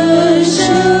深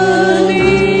地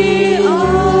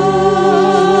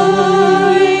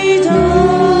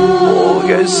耶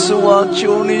稣啊，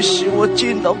求你使我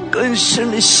进到更深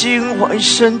的心怀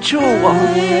深处啊！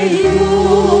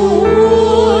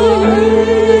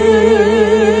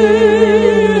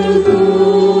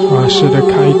是的，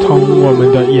开通我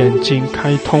们的眼睛，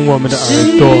开通我们的耳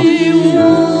朵，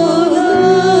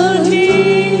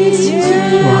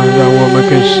让我们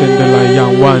更深的来仰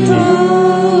望你，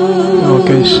让我更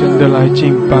深的来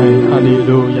敬拜。哈利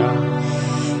路亚，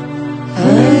哈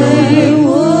利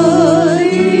路亚。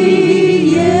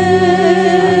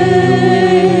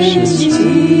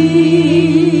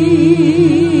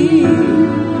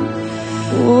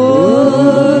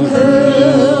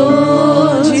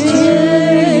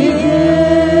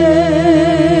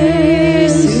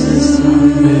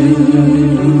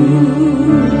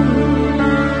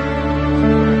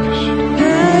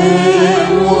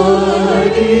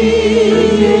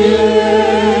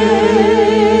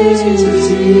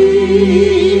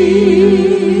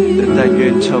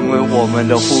我们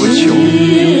的呼求，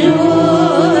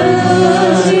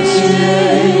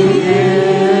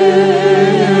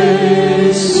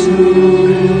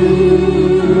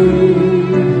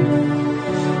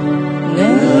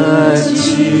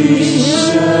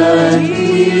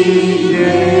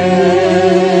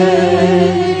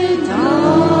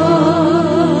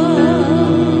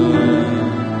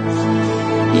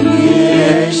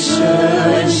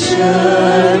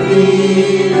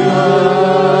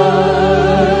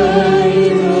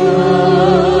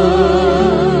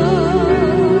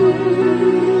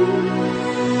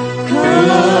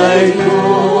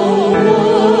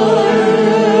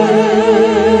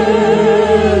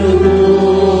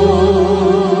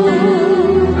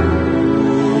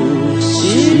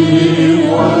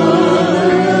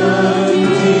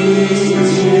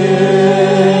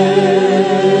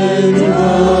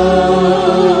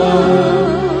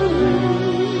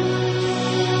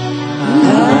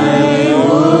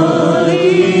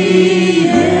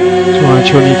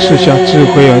求你赐下智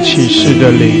慧而启示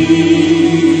的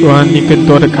灵，让你更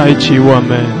多的开启我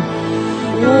们，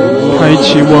开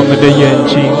启我们的眼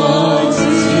睛，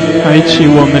开启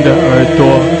我们的耳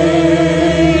朵，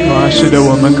使得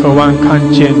我们渴望看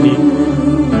见你，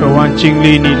渴望经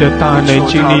历你的大能，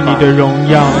经历你的荣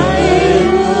耀。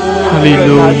哈利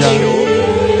路亚，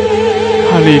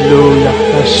哈利路亚，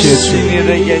谢主，使你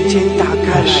的眼睛打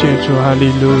开，谢主，哈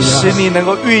利路亚，使你能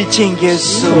够遇见耶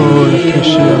稣。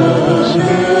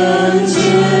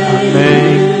阿门，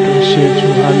感谢主，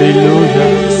哈利路亚，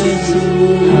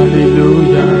哈利路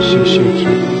亚，谢谢主。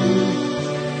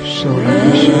受了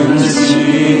不朽的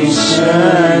亲身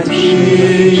体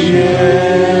验，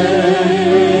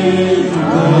哈利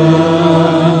路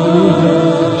亚，感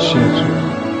谢主。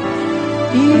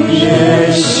也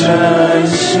深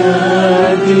深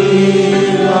地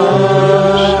爱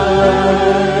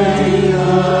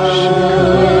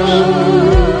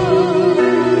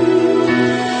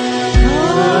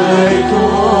他，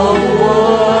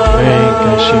感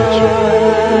谢主，谢主，哈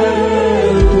利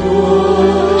路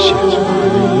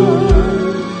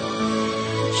亚，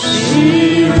使我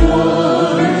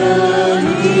能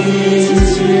听见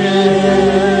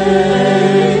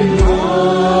他。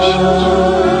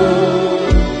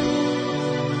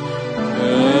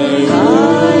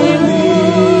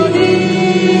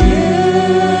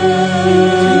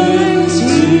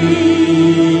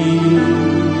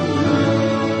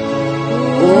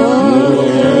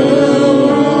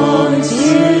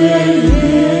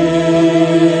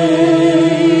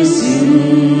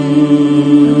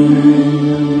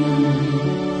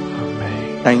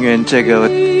但愿这个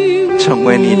成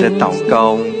为你的祷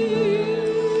告，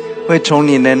会从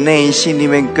你的内心里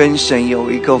面跟神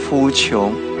有一个呼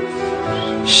求。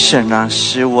神啊，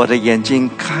使我的眼睛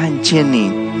看见你，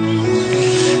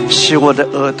使我的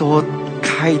耳朵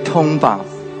开通吧，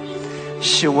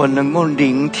使我能够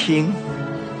聆听，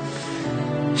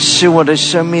使我的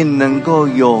生命能够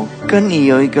跟你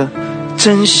有一个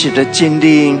真实的经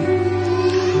历。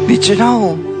你知道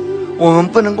我们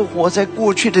不能够活在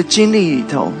过去的经历里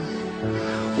头，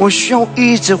我需要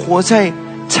一直活在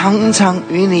常常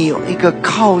与你有一个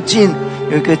靠近，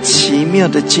有一个奇妙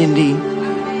的经历。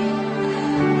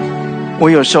我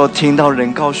有时候听到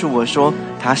人告诉我说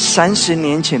他30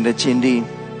年前的经历，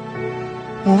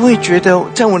我会觉得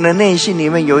在我的内心里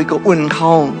面有一个问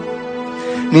号。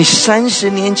你30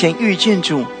年前遇见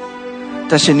主，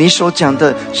但是你所讲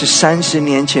的是30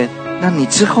年前，那你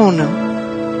之后呢？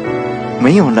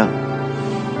没有了。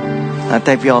那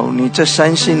代表你这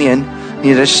30年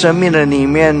你的生命的里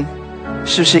面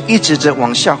是不是一直在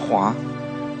往下滑，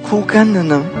枯干了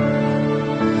呢？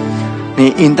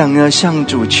你应当要向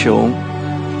主求，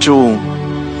主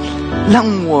让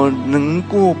我能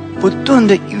够不断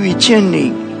的遇见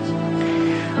你。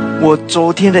我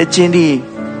昨天的经历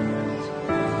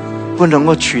不能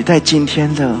够取代今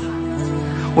天的，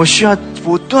我需要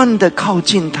不断的靠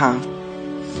近他，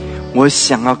我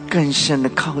想要更深的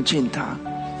靠近他。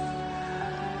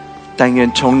但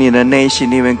愿从你的内心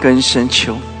里面跟神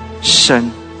求，神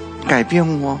改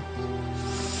变我，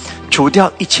除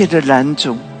掉一切的拦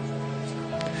阻。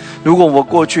如果我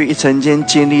过去曾经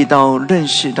经历到认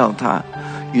识到他，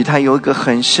与他有一个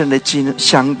很深的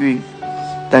相遇，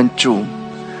但主，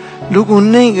如果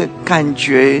那个感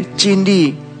觉经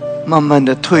历慢慢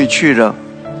的退去了，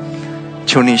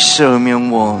求你赦免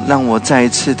我，让我再一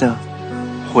次的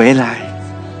回来，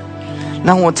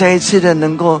让我再一次的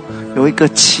能够有一个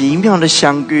奇妙的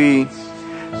相遇，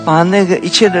把那个一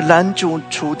切的拦阻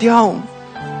除掉，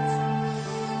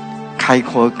开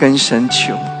口跟神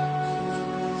求，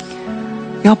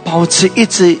要保持一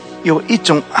直有一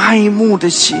种爱慕的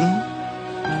心，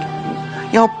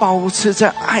要保持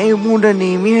在爱慕的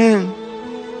里面，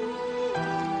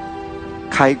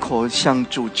开口向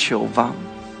主求吧，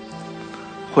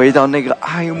回到那个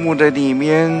爱慕的里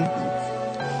面，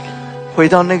回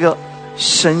到那个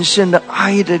神圣的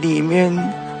爱的里面。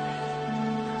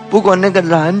不管那个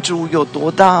拦阻有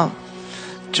多大，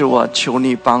主啊，求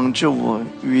你帮助我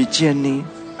遇见你，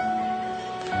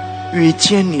遇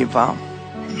见你吧。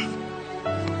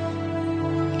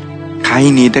开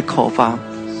你的口吧，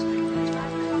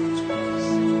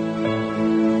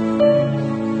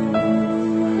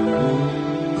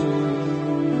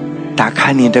打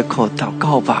开你的口祷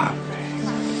告吧。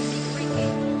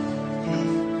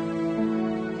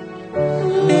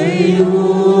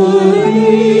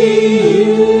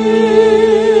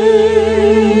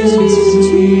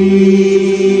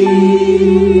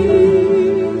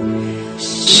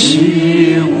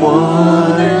是我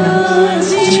的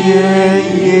天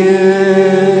耶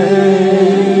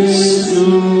稣，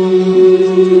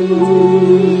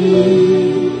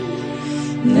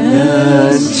那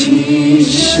极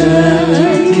深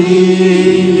的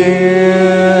愿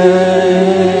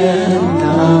堂，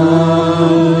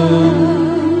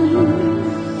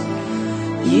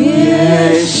也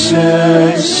深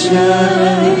深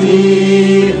的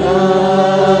爱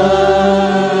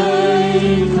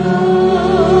他。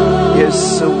耶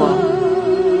稣啊，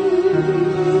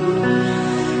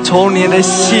从你的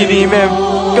心里面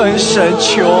跟神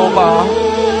求吧，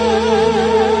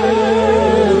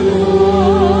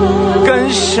跟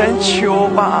神求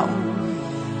吧。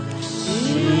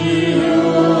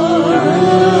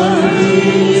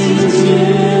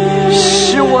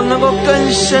使我能够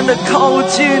更深的靠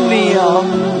近你啊！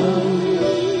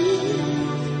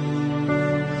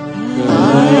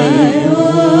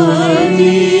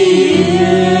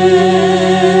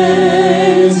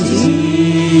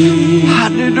哈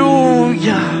利路亚！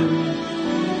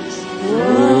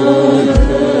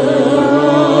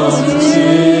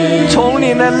从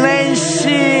你的内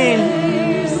心，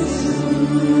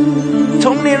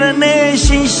从你的内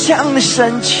心向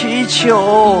神祈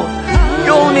求，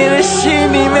用你的心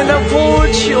里面的呼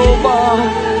求吧。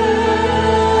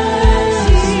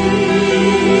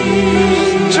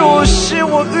主，使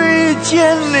我遇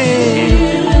见你，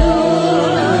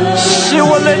使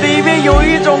我的里面有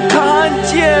一种看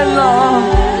见了，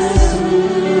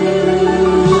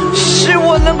使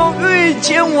我能够遇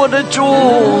见我的主，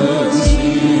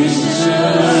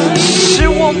使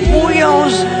我不要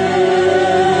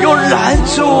有拦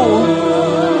阻，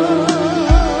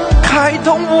开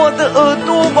通我的耳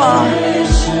朵吧。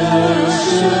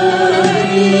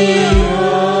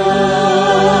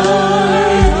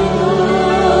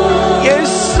耶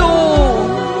稣，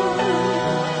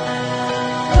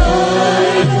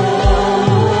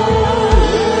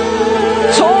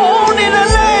从你的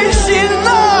内心呐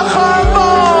喊吧，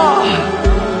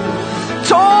从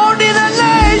你的内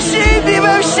心里面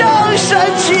向神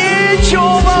祈求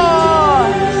吧。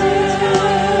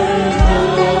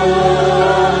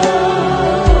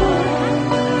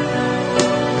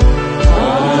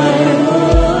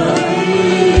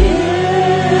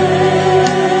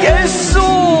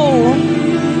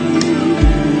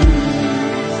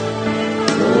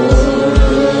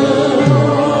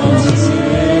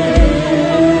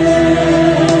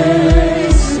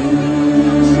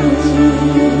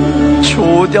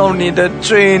掉你的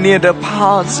罪孽的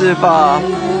帕子吧，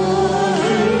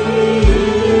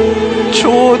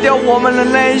除掉我们的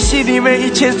内心里面一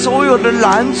切所有的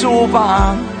拦阻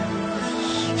吧，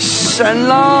神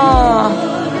啊，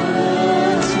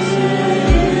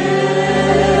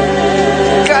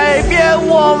改变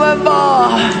我们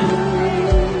吧，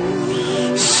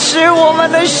使我们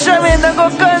的生命能够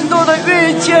更多的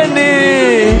遇见你。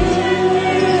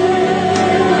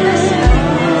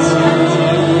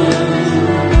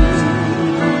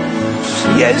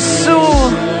耶稣，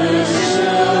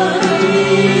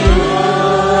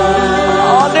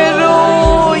哈利路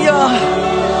亚！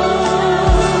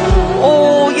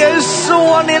哦，耶稣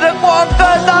啊，你的光更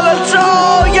大的照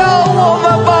耀我们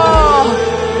吧，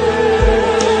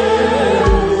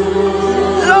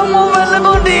让我们能够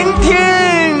聆听，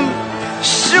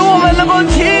使我们能够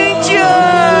听见。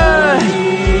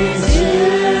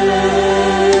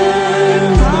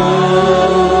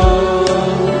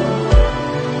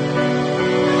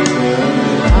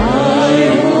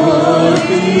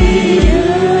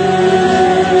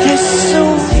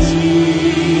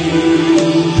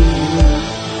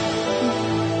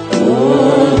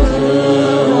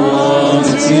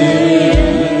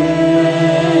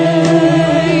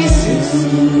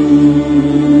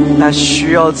那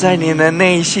需要在你的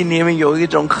内心里面有一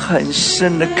种很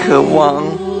深的渴望，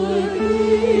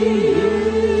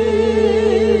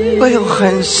会有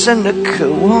很深的渴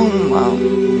望吗？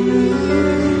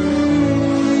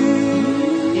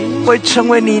会成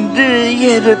为你日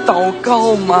夜的祷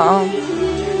告吗？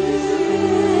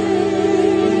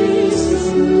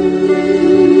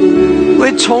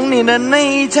会从你的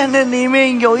内在的里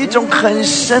面有一种很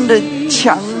深的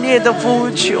强烈的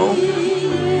呼求？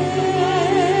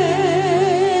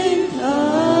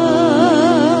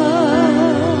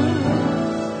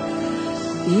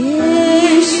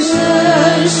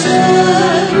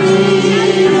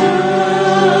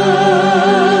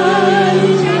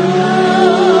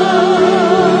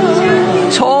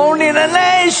从你的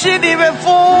内心里面呼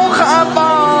喊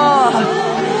吧，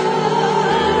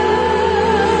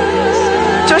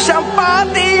就像巴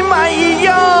底买一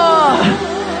样，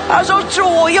他说主，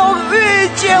我要遇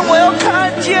见，我要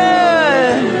看见。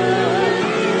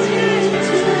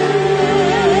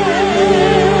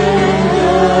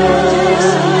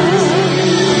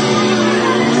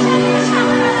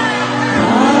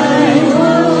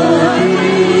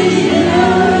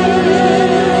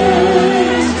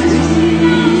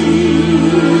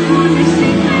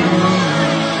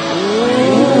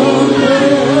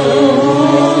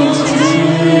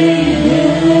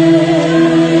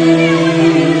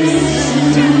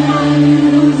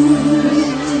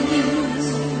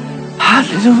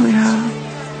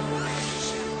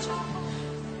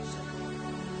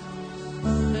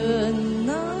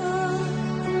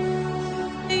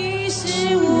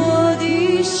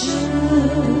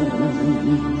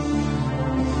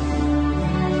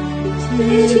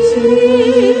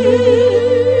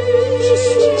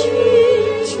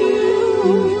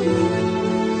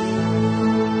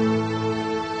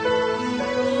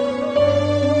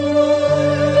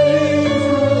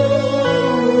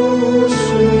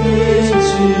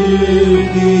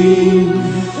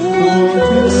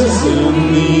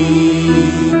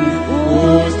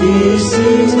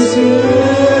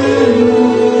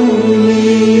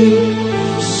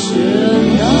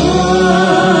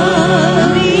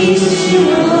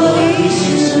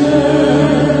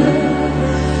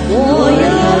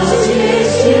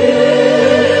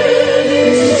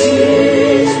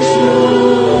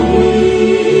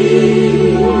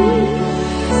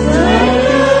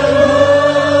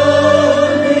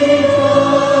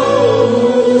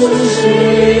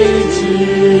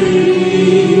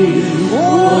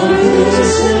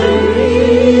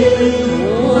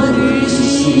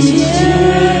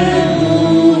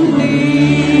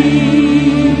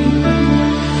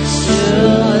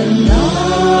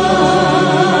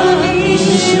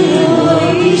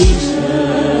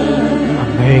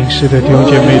是的，弟兄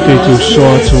姐妹对主说，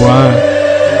主啊，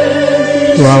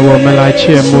主啊，我们来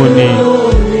切慕你，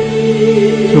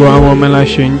主啊，我们来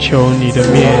寻求你的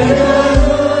面。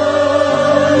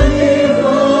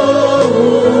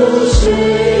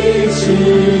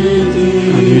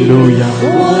哈利路亚，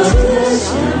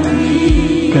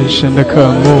更深的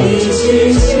渴慕，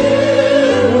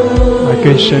来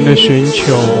更深的寻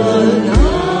求。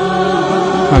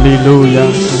哈利路亚，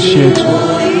感谢主，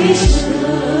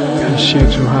感谢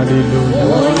主，哈利路亚，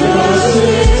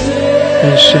更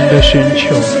深的寻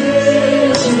求，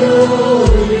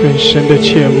更深的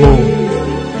切慕。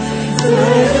感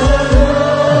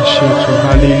谢主，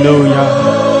哈利路亚，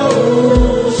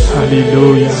哈利路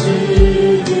亚。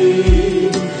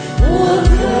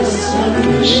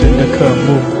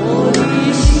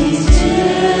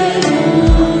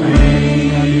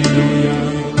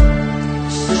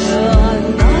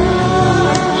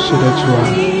主啊，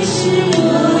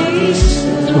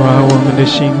主啊，我们的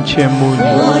心羡慕你，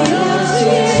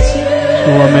主，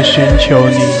我们寻求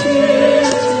你。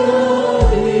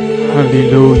哈利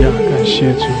路亚，感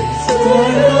谢主，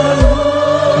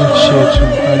感谢主，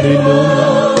哈利路亚。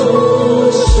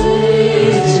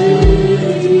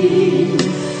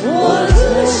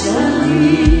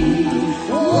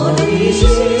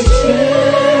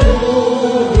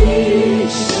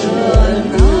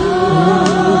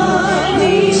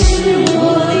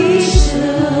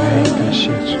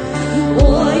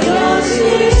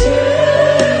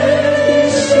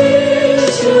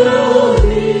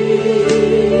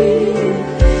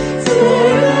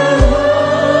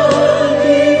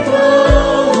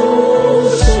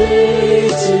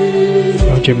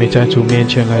姐妹在主面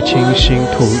前来倾心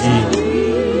吐意，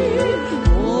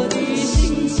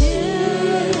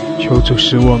求主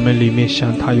使我们里面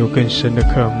向他有更深的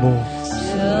渴慕。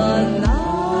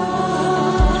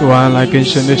主啊，来更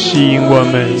深的吸引我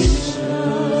们，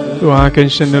主啊，更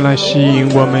深的来吸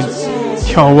引我们，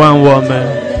眺望我们，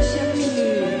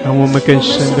让我们更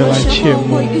深的来切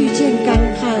慕。遇见干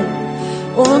旱，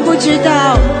我们不知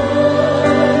道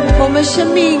我们生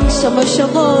命什么时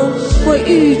候会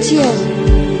遇见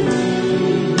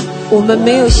我们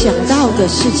没有想到的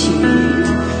事情。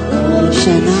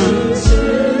神啊，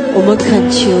我们恳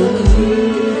求你，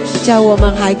在我们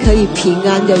还可以平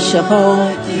安的时候，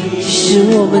使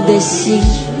我们的心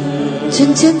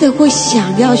真正的会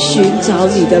想要寻找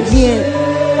你的面。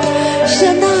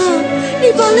神啊，你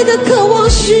把那个渴望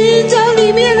寻找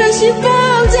里面的心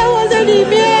放在我的里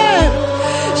面。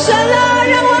神啊，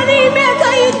让我里面可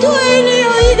以对你有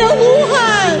一个呼喊。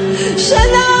神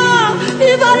啊，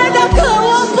你把那个渴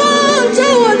望放在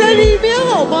我的里面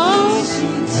好吗？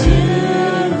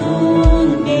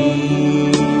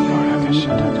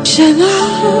神啊，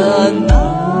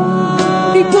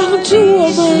你帮助我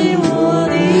们，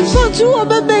帮助我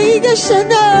们每一个神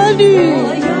的儿女，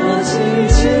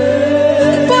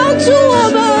帮助我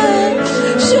们，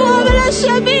使我们的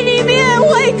生命里面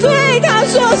回馈他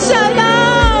说神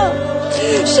啊，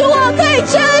使我可以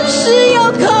真实有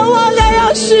渴望的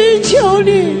要寻求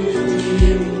你。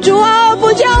主啊，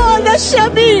不叫我的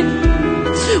生命，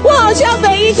我好像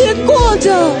每一天过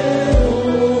着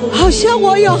好像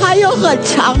我还有很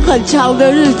长很长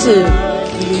的日子，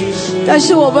但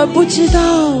是我们不知道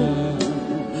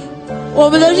我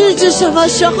们的日子什么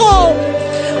时候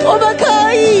我们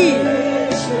可以。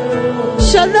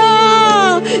神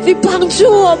啊，你帮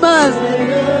助我们，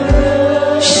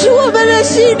使我们的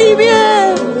心里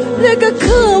面那个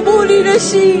渴慕你的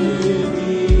心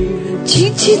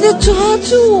紧紧地抓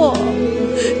住我，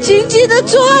紧紧地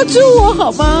抓住我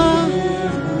好吗？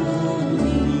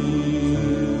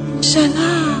神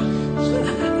啊，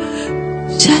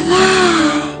神啊，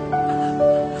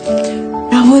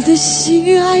让我的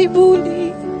心爱慕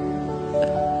你，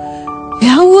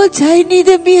让我在你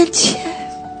的面前，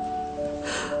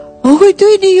我会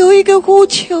对你有一个呼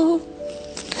求，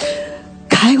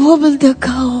开我们的口，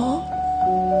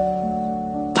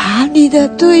把你的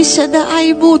对神的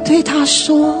爱慕对他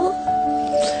说，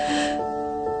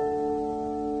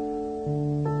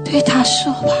对他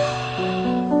说吧。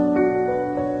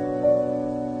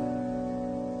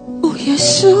耶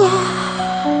稣啊，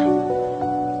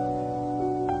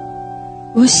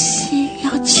我心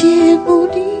要切慕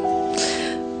你，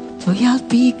我要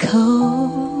闭口。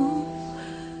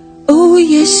哦，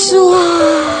耶稣啊，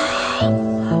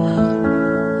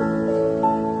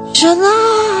神啊，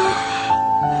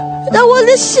让我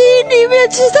的心里面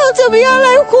知道怎么样来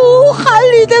呼喊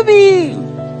你的名，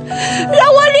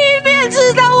让我里面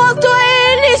知道我对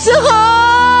你是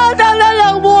何等的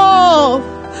冷漠。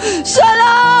神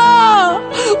啊，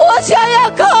我想要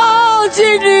靠近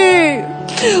你，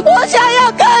我想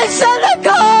要更深的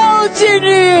靠近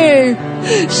你。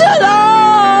神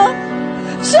啊，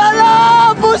神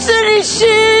啊，不是你需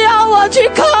要我去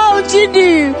靠近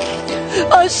你，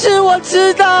而是我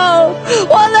知道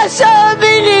我的生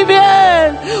命里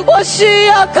面我需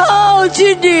要靠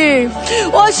近你，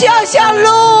我需要像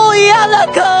鹿一样的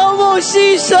渴慕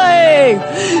溪水。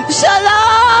神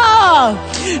啊，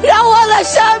让我的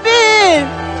生命，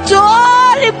主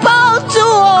啊，你帮助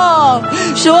我，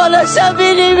使我的生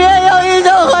命里面有一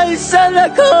种很深的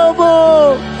渴慕，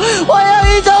我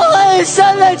有一种很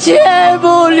深的切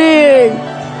慕你，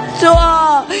主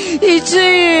啊，以至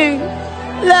于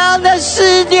那样的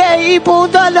思念一不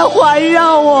断的环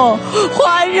绕我，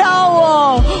环绕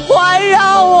我，环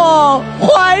绕我，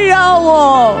环绕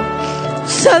我。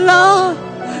神啊，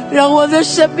让我的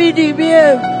生命里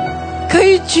面可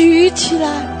以举起来。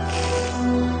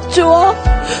主啊，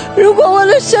如果我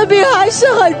的生命还是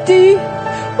很低，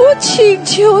我请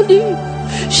求你，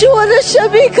使我的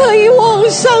生命可以往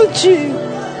上去，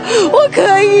我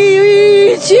可以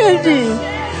遇见你。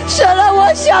神啊，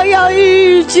我想要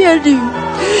遇见你，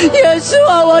耶稣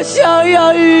啊，我想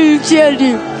要遇见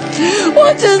你。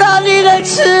我知道你的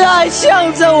慈爱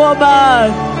向着我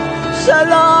们，神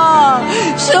啊，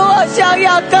使我想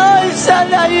要更深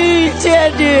的遇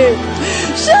见你。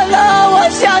神啊，我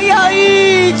想要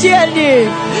遇见你，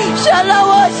神啊，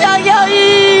我想要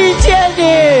遇见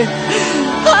你。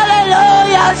哈利路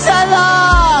亚，神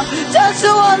啊，这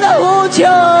是我的呼求，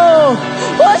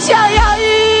我想要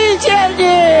遇见你。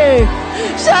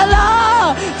神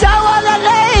啊，在我的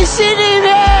内心里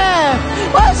面，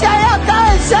我想要更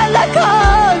深的靠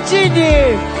近你，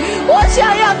我想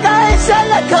要更深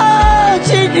的靠近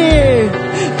你。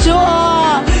主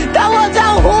啊，当我在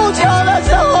呼求的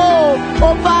时候，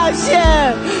我发现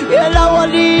原来我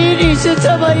离你是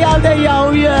这么样的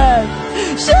遥远。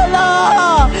神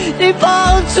啊，你帮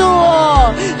助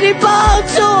我，你帮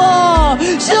助我，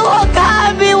使我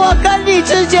看明我跟你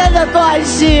之间的关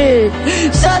系。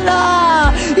神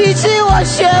啊，以至于我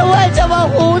学会怎么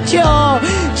呼求，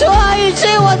主啊，以至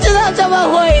于我知道怎么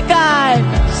悔改。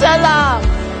神啊，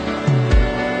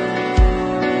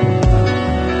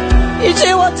以至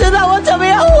于我知道我怎么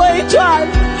样回转，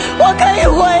我可以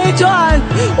回转，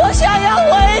我想要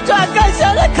回转，更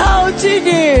深的靠近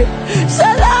你。神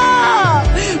啊，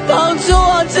帮助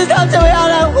我知道怎么样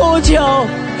来呼求。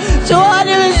主啊，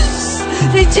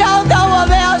你教导我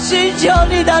们要寻求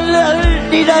你的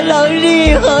能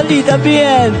力和你的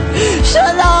面。神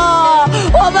啊，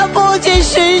我们不仅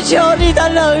寻求你的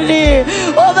能力，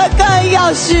我们更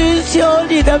要寻求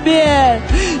你的面。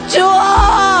主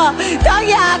啊，当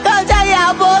雅各在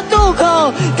亚伯渡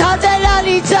口，他在那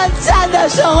里征战的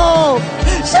时候，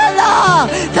神啊，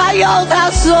他用他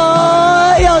所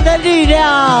有的力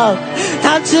量，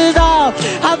他知道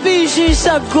他必须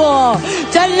胜过，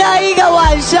在那一个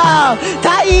晚上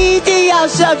他一定要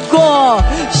胜过。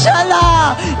神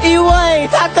啊，因为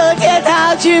他隔天他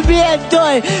要去面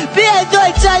对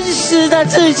真实的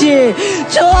自己。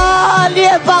主啊，你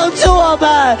也帮助我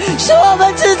们，使我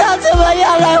们知道怎么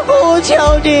样来呼求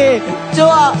你。主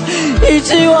啊，以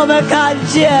至于我们看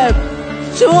见。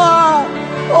主啊，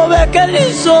我们跟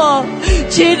你说，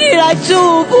请你来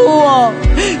祝福我，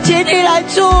请你来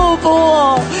祝福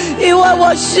我，因为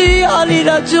我需要你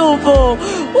的祝福，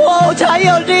我才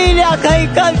有力量可以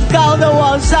更高的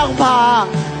往上爬。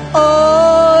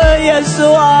哦，耶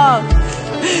稣啊，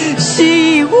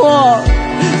吸引我，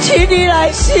请你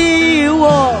来吸引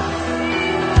我，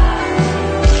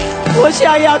我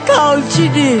想要靠近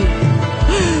你。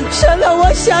神啊，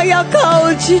我想要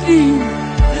靠近你。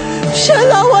神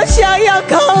啊，我想要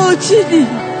靠近你。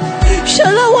神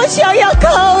啊，我想要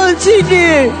靠近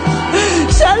你。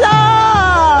神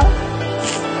啊，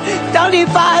当你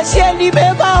发现你没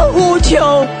办法呼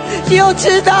求，你又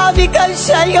知道你跟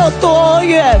神有多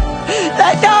远，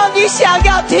难道你想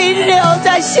要停留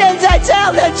在现在这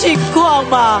样的情况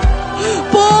吗？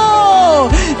不，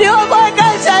你会不会跟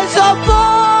神说不？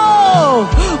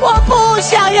我不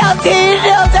想要停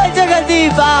留在这个地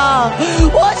方，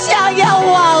我想要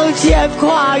往前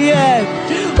跨越，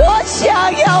我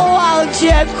想要往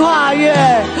前跨越，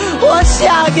我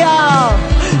想要。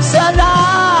神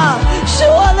啊，使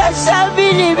我的生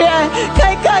命里面可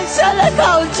以更深的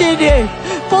靠近你，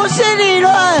不是理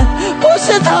论，不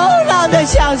是头脑的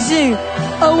相信，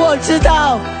而我知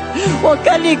道我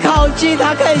跟你靠近，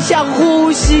它可以像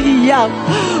呼吸一样，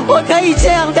我可以这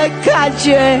样的感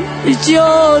觉，你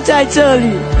就在这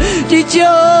里，你就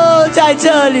在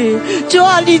这里，主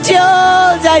啊，你就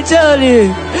在这里。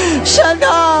神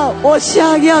啊，我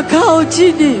想要靠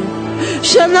近你，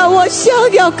神啊，我想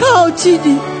要靠近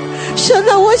你，神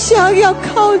啊，我想要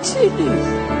靠近你。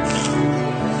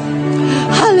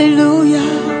哈利路亚，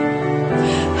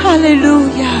哈利路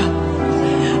亚，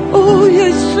哦，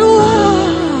耶稣啊，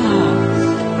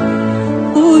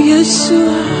哦，耶稣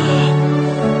啊，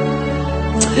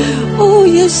哦，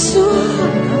耶稣啊，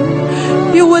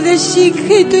愿我的心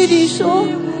可以对你说，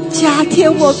加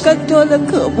添我更多的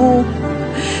渴慕，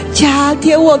加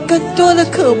添我更多的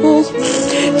渴慕，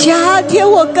加添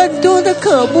我更多的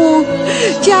渴慕，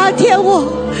加添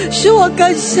我，使我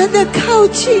更深的靠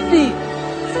近你。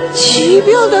奇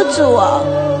妙的主啊，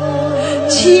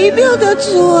奇妙的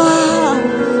主啊，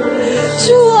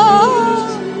主啊，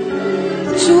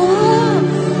主啊，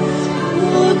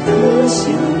我不想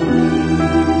你，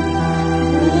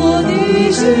我的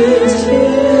世界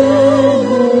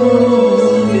不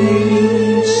迷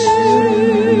失，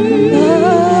哪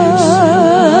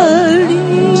里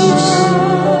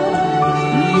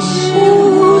是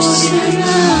无限啊，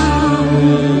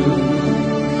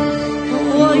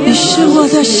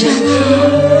的神啊，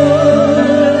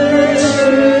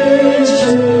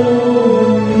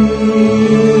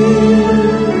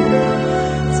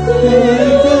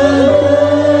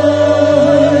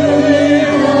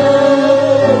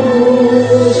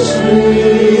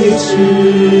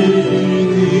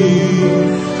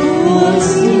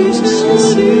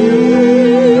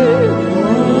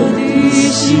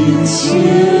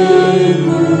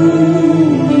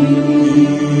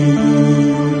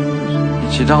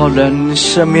到人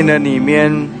生命的里面，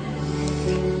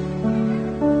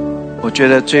我觉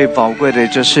得最宝贵的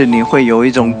就是你会有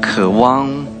一种渴望，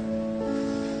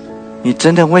你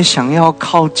真的会想要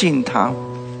靠近他，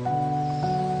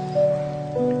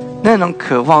那种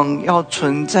渴望要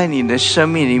存在你的生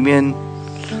命里面。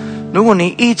如果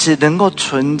你一直能够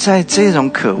存在这种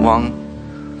渴望，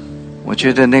我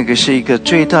觉得那个是一个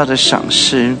最大的赏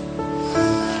识，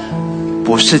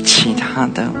不是其他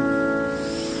的。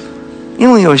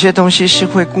因为有些东西是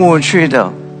会过去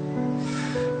的，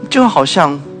就好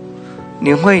像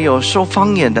你会有说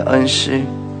方言的恩师，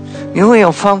你会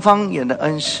有方言的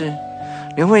恩师，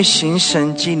你会行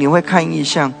神迹，你会看异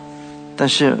象。但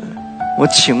是我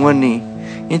请问你，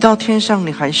你到天上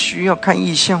你还需要看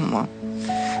异象吗？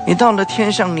你到了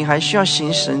天上你还需要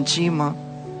行神迹吗？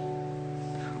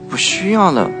不需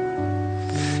要了。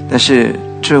但是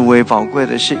最为宝贵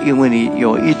的是，因为你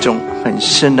有一种很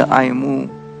深的爱慕，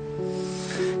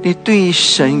你对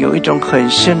神有一种很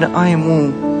深的爱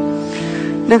慕，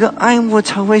那个爱慕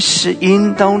才会使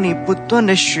引导你不断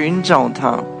的寻找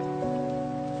他。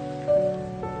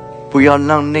不要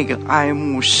让那个爱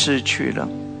慕失去了。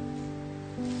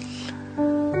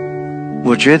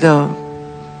我觉得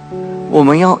我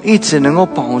们要一直能够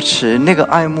保持那个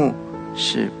爱慕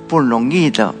是不容易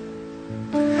的，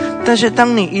但是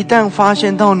当你一旦发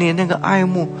现到你那个爱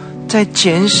慕在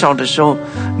减少的时候，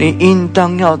你应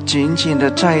当要紧紧的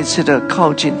再一次的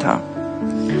靠近他，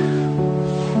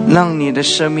让你的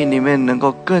生命里面能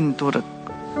够更多的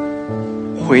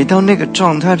回到那个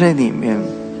状态的里面，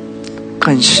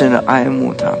更深的爱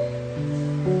慕他。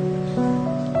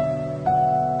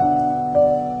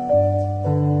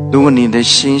如果你的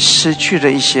心失去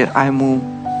了一些爱慕，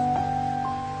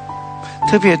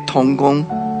特别同工，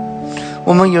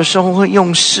我们有时候会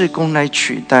用事工来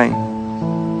取代，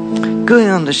各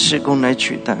样的事工来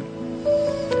取代，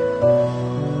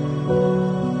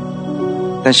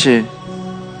但是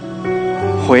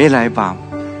回来吧，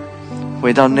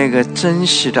回到那个真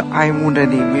实的爱慕的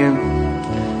里面，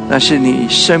那是你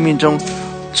生命中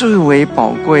最为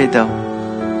宝贵的。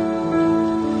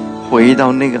回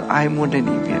到那个爱慕的里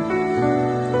面，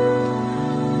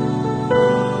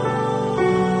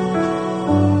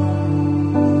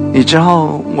你知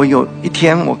道，我有一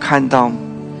天我看到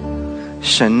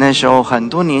神那时候很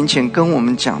多年前跟我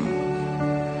们讲，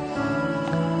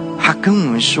他跟我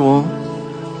们说，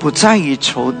不在于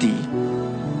仇敌，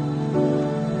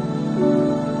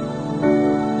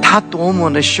他多么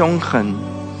的凶狠，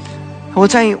不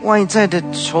在于外在的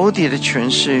仇敌的权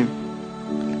势。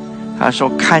他说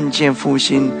看见复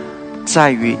兴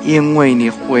在于因为你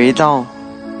回到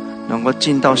能够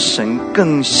进到神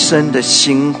更深的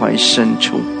心怀深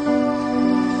处。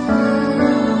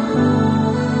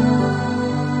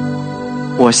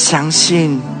我相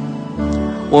信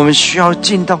我们需要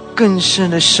进到更深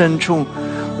的深处。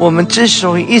我们之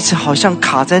所以一直好像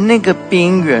卡在那个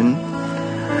边缘，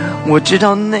我知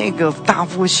道那个大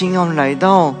复兴要来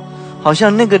到好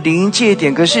像那个临界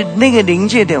点，可是那个临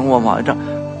界点我马上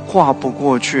跨不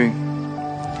过去。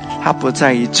它不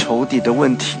在于仇敌的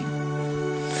问题，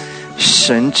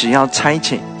神只要差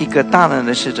遣一个大能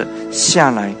的使者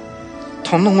下来，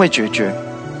统统会解决。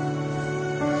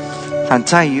但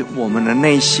在于我们的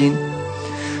内心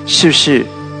是不是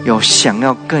有想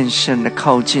要更深的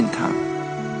靠近他。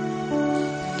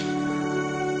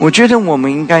我觉得我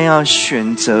们应该要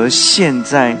选择现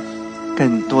在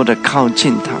更多的靠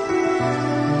近他。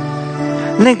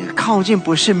那个靠近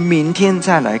不是明天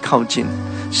再来靠近，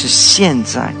是现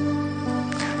在，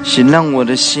是让我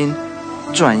的心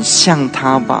转向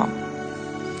他吧，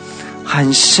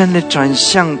很深的转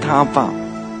向他吧，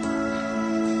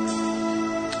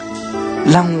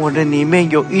让我的里面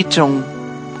有一种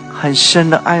很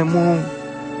深的爱慕。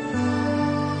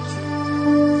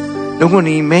如果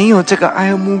你没有这个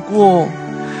爱慕过，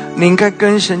你应该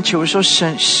跟神求说，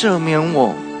神赦免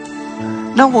我，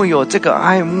让我有这个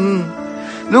爱慕。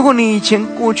如果你以前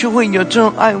过去会有这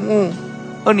种爱慕，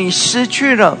而你失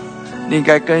去了，你应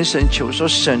该跟神求说，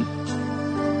神，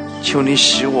求你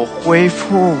使我恢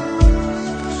复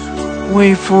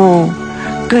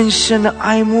更深的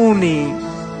爱慕你，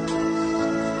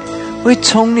会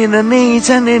从你的内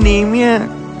在的里面，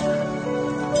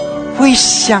会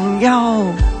想要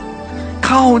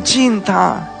靠近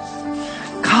他，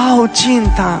靠近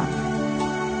他。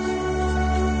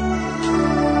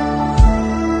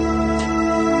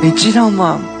你知道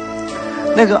吗？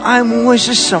那个爱慕会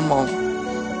是什么？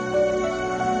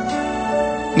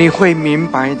你会明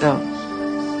白的。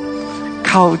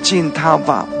靠近他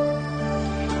吧，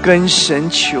跟神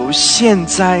求，现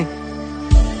在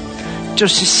就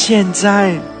是现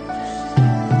在，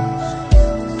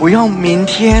不要明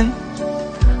天，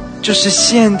就是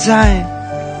现在，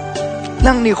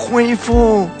让你恢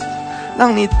复，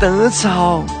让你得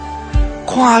着，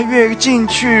跨越进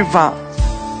去吧，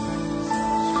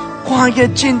跨越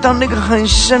进到那个很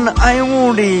深的爱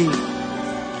慕里，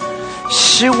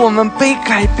使我们被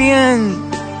改变。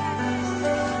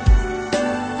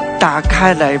打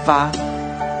开来吧，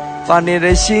把你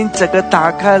的心整个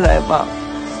打开来吧。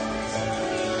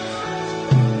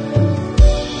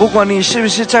不管你是不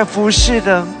是在服侍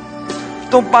的，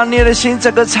都把你的心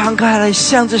整个敞开来，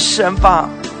向着神吧。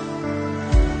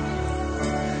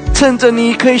趁着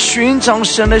你可以寻找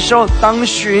神的时候，当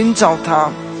寻找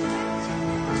他，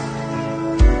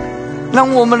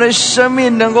让我们的生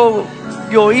命能够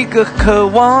有一个渴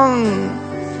望，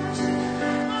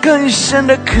更深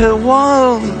的渴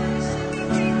望，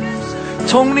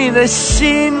从你的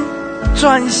心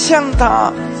转向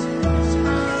他，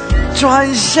转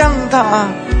向他，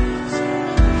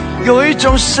有一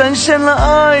种神圣的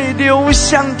爱流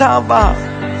向他吧。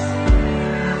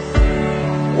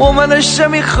我们的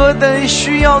生命何等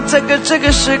需要这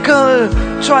个时刻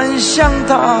转向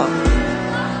他，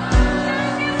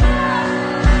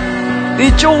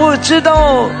你就会知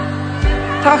道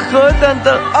他何等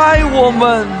的爱我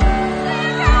们。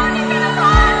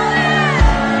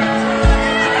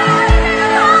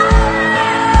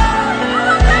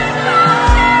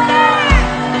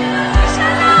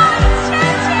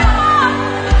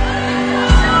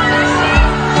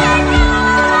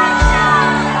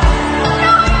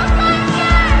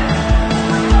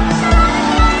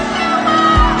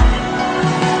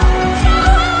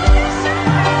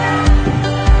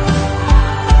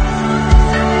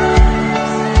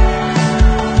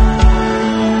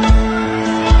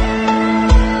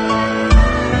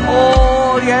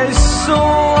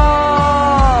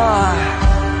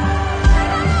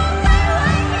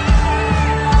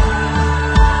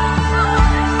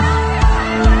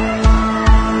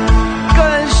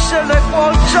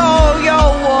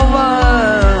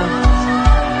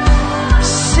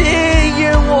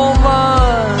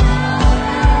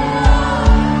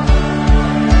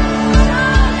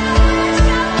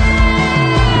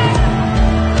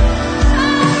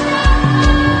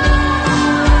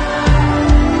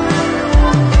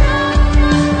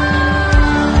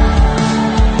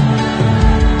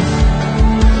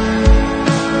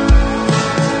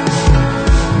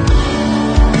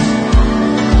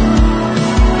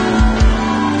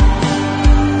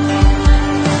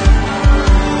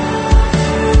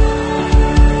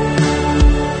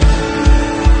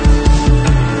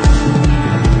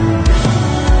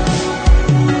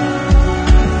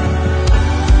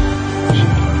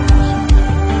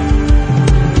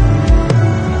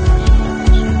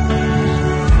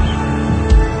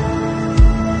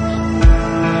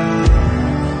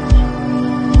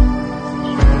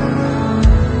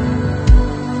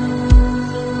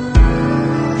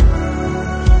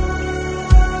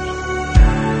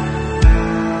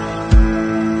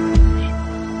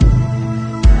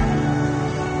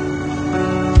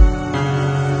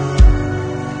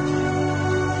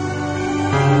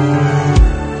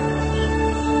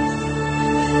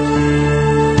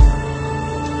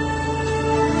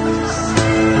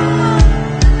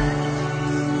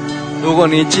如果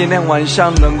你今天晚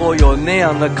上能够有那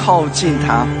样的靠近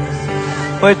他，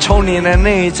会从你的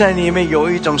内在里面有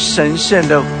一种神圣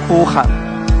的呼喊，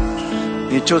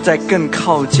你就在更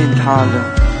靠近他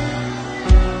了。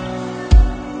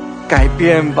改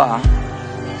变吧，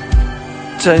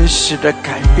真实的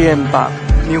改变吧，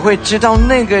你会知道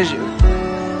那个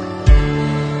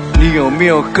你有没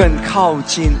有更靠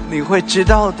近，你会知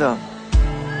道的。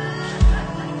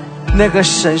那个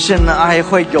神圣的爱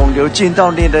会涌流进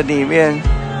到你的里面，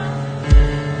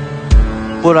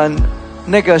不然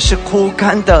那个是枯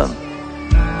干的，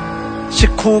是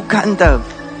枯干的。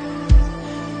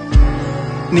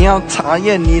你要查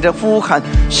验你的呼喊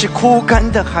是枯干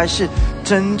的，还是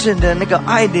真正的那个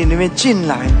爱里面进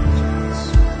来。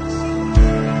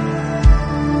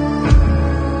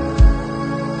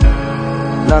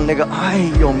让那个爱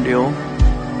涌流，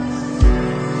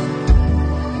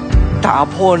打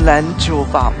破拦阻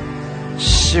吧，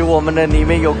使我们的里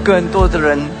面有更多的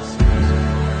人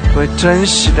会真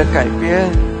实的改变。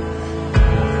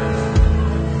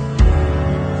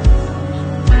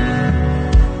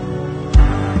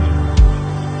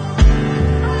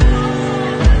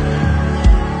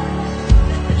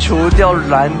除掉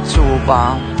拦阻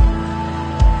吧，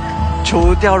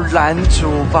除掉拦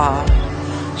阻吧，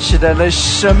使人的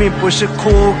生命不是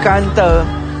枯干的，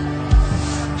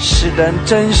使人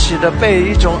真实的被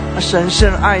一种神圣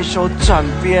爱所转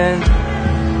变。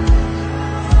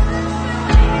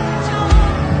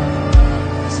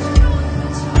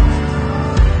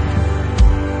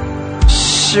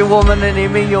使我们的里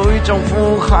面有一种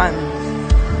呼喊，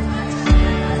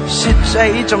是在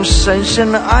一种神圣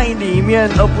的爱里面，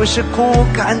而不是枯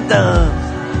干的。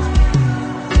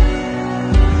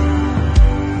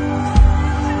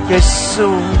耶稣，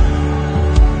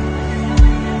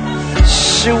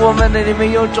使我们的里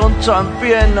面有种转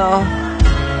变了，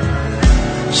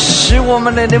使我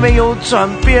们的里面有转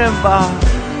变吧。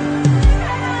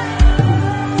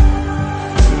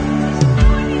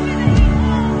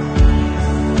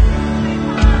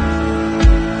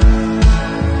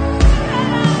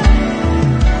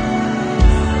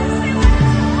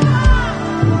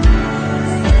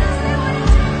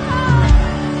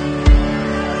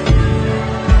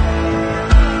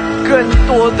更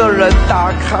多的人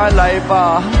打开来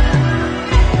吧，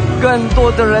更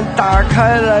多的人打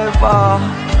开来吧。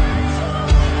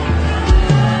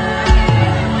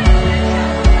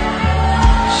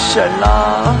神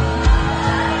啊，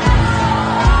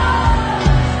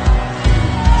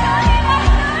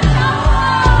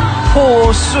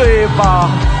破碎吧，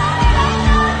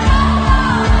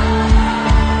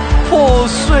破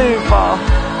碎吧，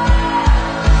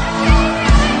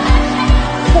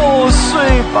破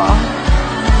碎吧，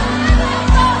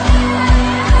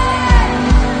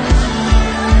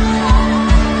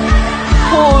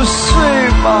破碎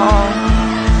吧。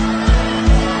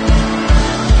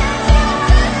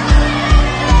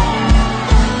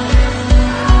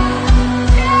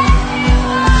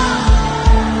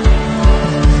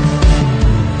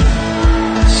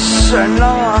神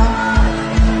啊，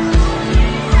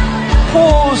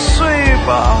破碎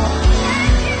吧，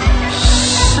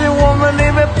使我们里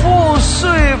面破碎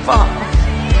吧。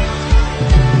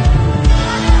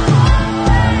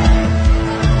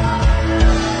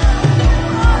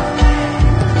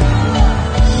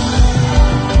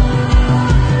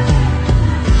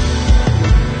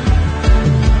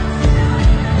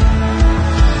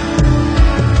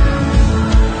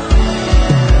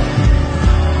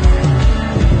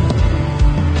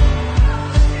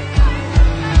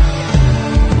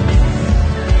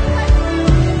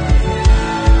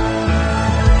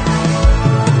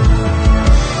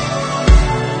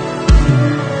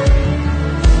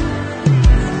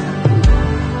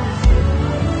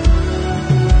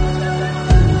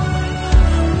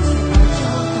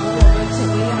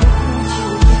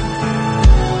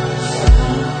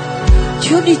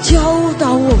求你教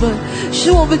导我们，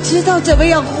使我们知道怎么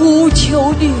样呼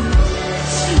求你。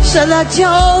神啊，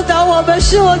教导我们，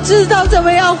使我知道怎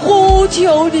么样呼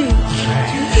求你。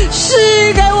是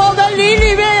给我们里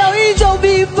面有一种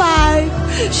明白，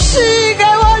是给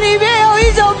我里面有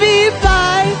一种明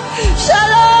白。神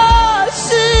啊，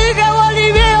是给我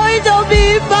里面有一种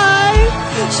明白，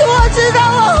使我知道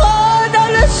我何等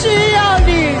的需要你。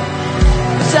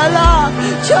神啊，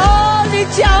求你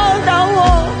教导我，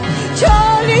求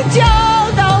你教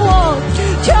导我，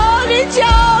求你教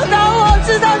导我，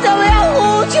知道怎么样呼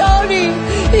求你，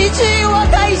以至于我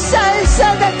可以深深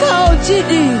的靠近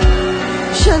你。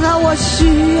神啊，我需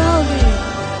要你，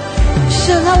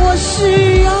神啊，我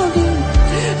需要你，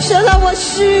神啊，我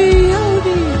需要你，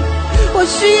我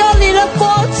需要你的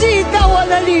光进到我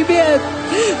的里面。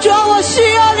主啊，我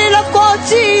需要你的光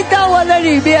进到我的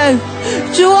里面。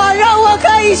主啊，让我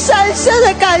可以深深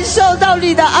的感受到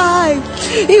你的爱，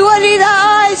因为你的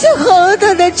爱是何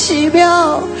等的奇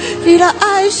妙，你的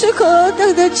爱是何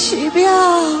等的奇妙。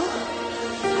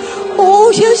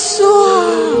哦，耶稣啊，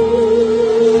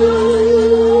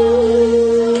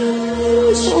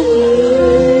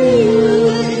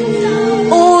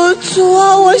哦，主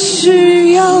啊，我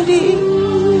需要你。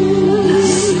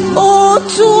哦，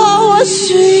主啊，我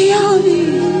需要你。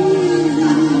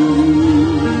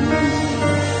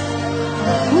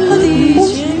我的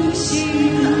全心，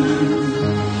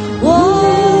我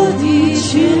的全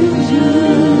人，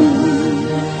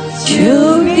求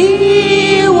你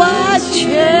完全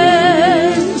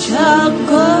掌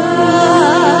管。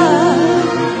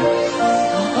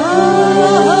啊，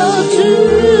主，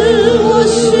我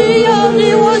需要你，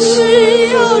我需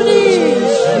要你。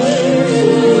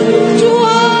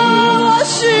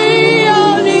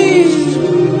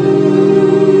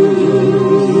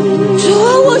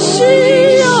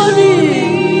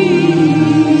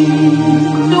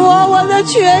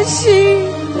全心，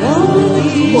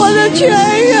我的全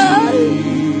人，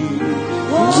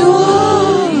主啊，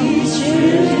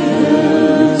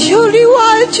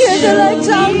的来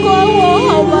掌管我，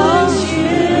好吗？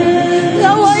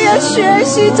让我也学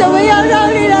习怎么样让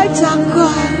你来掌管。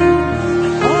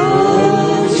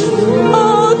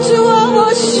哦，主啊，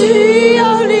我需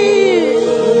要你，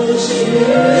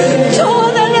从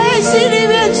我的内心里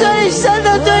面最深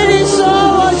的对你说，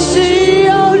我需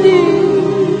要你，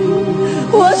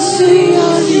我需要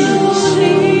你。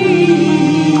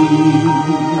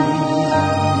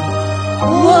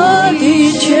我的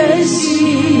全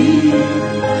心，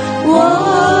我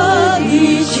的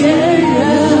全人，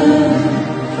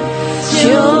求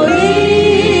你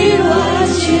完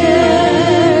全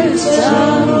掌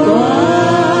管。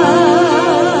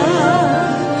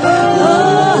哦，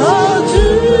主，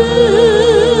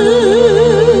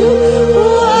我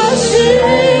需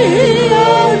要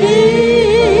你。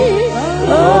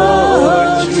哦，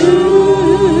主，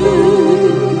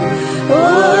我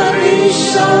领受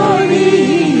你。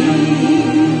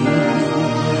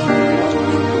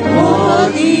我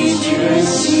的决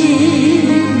心，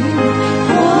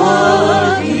我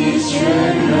的全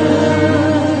人，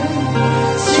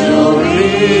求你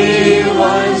完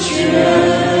全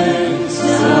掌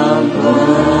管。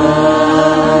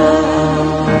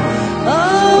哦，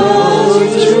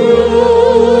主，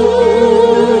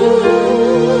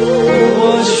我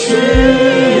需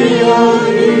要你。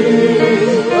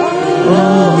哦，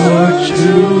主，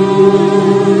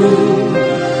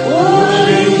我领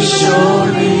受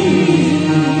你。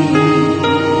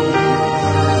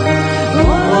我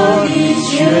的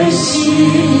决心，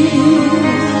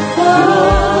我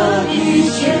的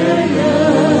全人，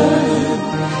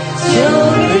求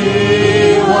你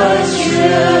完全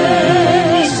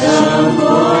掌管。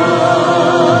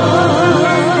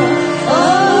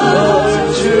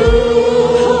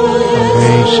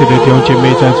是的，弟兄姐妹，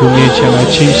在主面前来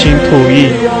倾心吐意，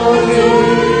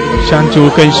向主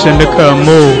更深的渴慕，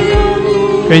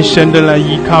更深的来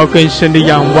依靠，更深的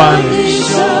仰望，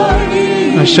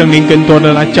让圣灵更多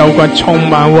的来浇灌充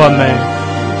满我们，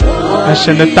让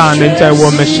神的大能在我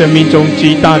们生命中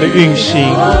极大的运行。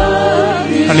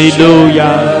哈利路亚，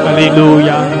哈利路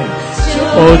亚！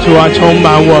哦，主啊，充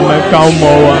满我们，高摩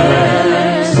我们，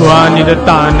主啊，你的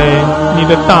大能，你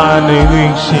的大能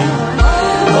运行，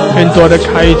更多的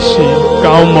开启，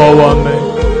高摩我们。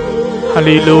哈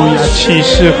利路亚！启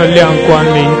示和亮光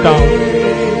临到。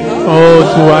哦，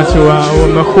主啊，主啊，我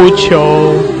们呼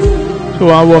求，主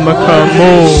啊，我们渴慕。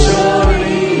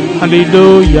哈利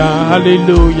路亚，哈利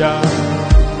路亚！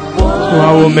主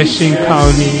啊，我们信靠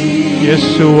你，耶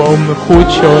稣，我们呼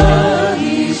求你。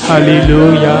哈利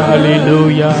路亚，哈利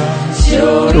路亚！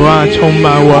主啊，充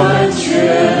满我们，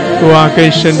主啊，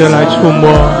更深的来触摸，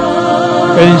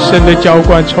更深的浇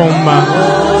灌充满。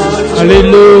哈利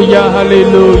路亚，哈利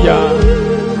路亚！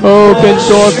哦，更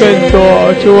多更多，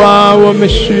主啊，我们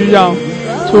需要，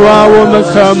主啊，我们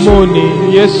渴慕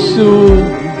你，耶稣，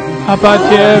阿爸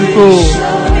天父，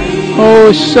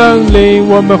哦，圣灵，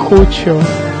我们呼求，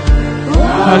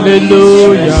哈利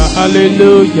路亚，哈利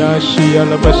路亚，西亚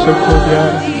拉巴索库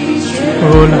亚，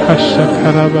哦，拉哈沙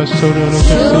卡拉巴索罗罗克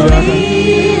西亚拉，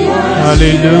哈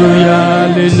利路亚，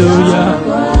哈利路亚，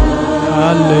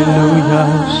哈利路亚，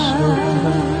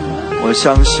我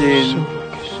相信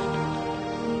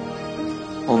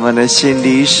我们的心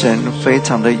离神非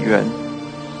常的远。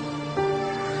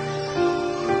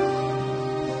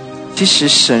其实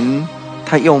神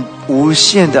他用无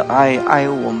限的爱爱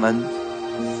我们，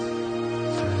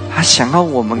他想要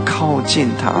我们靠近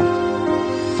他，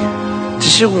只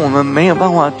是我们没有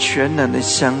办法全然的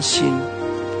相信，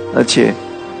而且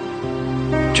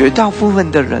绝大部分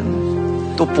的人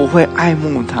都不会爱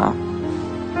慕他，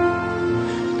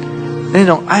那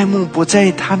种爱慕不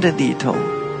在他的里头，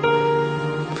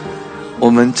我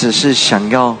们只是想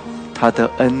要他的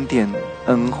恩典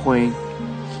恩惠，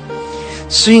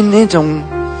所以那种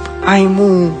爱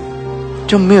慕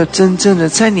就没有真正的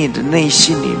在你的内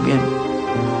心里面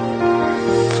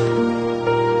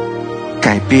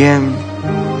改变，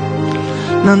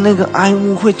那个爱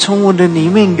慕会从我的里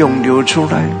面涌流出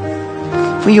来，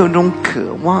会有一种渴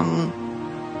望，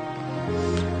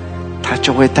它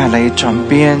就会带来转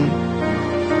变。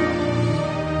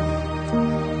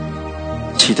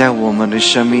期待我们的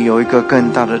生命有一个更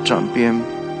大的转变，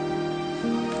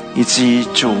以至于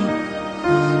主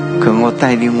可能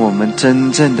带领我们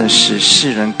真正的使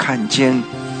世人看见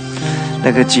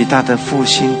那个极大的复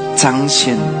兴彰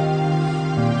显。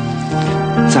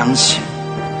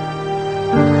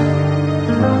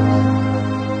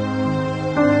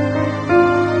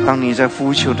当你在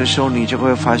呼求的时候，你就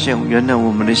会发现原来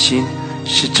我们的心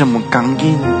是这么刚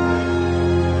硬，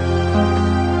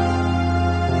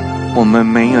我们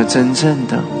没有真正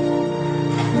的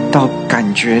到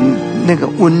感觉那个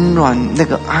温暖，那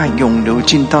个爱涌流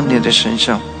进到你的身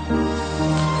上，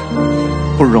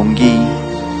不容易。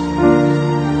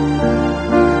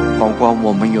包括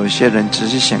我们有些人只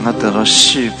是想要得到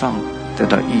释放，得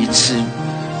到医治，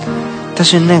但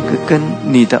是那个跟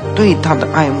你的对他的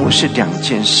爱慕是两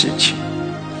件事情。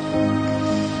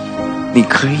你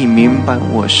可以明白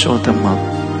我说的吗？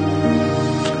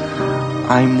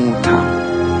爱慕他，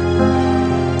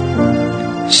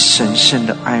神圣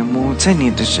的爱慕在你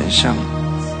的身上，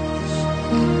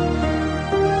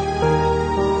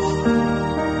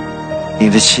你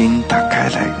的心打开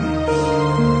来，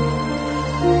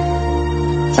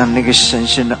让那个神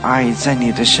圣的爱在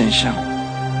你的身上，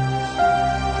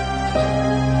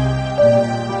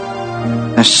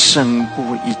那胜过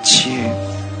一切，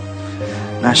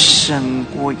那胜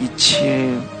过一切，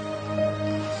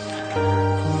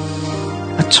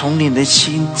那从你的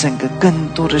心整个更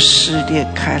多的撕裂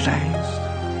开来，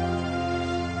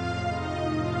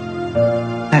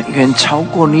那远超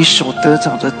过你所得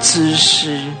着的知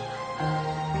识。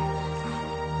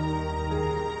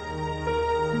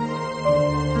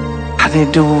哈利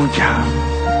路亚，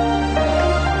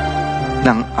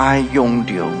让爱涌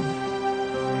流，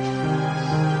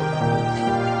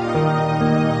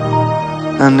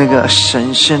让那个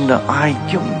神圣的爱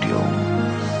涌流，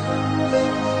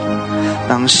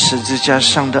让十字架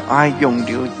上的爱涌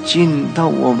流进到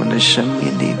我们的生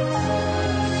命里。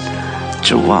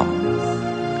主啊，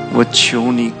我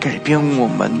求你改变我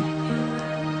们，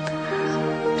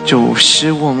主，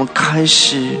使我们开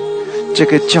始这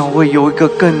个教会有一个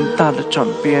更大的转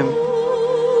变，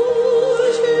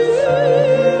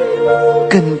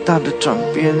更大的转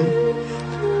变，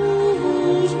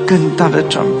更大的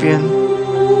转变，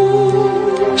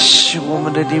使我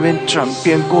们的里面转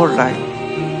变过来。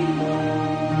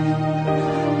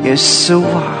耶稣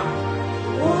啊，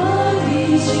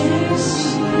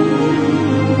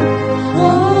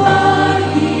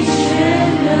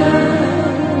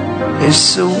耶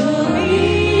稣，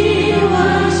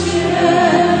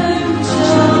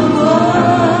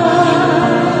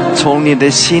从你的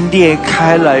心裂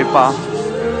开来吧，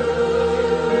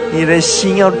你的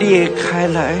心要裂开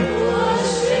来，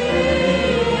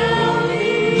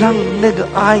让那个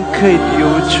爱可以流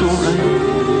出来。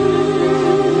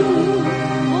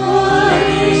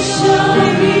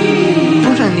不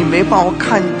然你没办法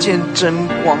看见真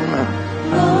光啊！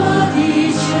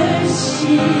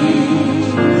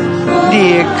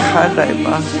裂开来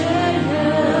吧。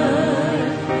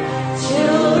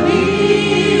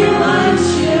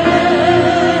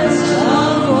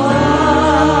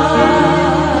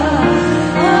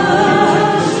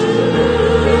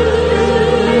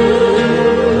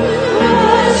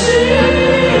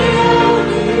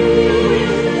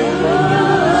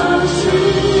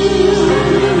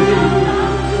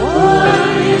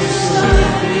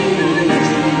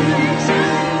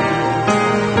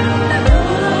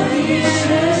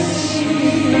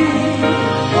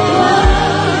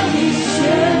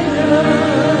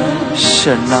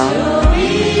神啊，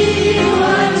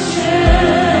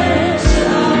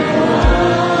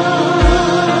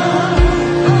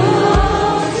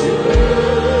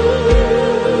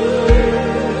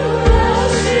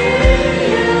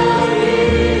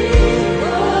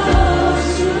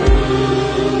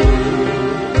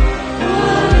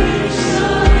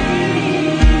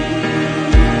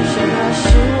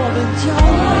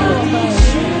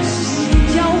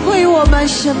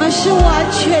什么是完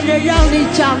全的让你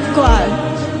掌管？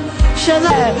神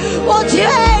啊，我却仍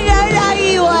然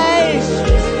以为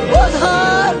我何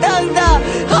等的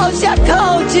好想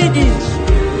靠近你，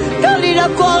当你的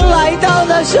光来到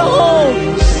的时候，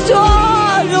主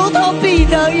啊，如同彼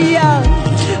得一样，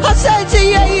他甚至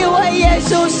愿意为耶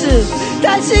稣死，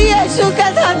但是耶稣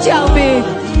跟他讲明，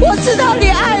我知道你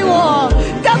爱我，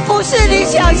但不是你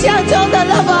想象中的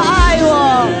那么爱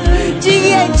我，经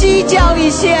验计较一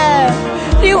些，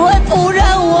你会不认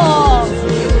我。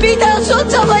彼得说，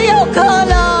怎么有可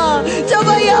能，怎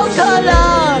么有可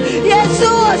能，耶稣，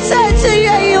我甚至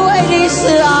愿意为你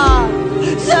死啊。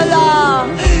神啊，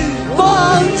光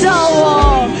照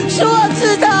我，使我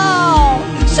知道，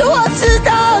使我知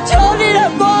道，求你的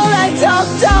光来光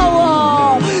照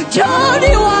我，求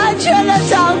你完全的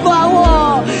掌管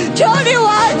我，求你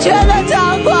完全的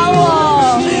掌管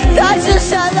我。但是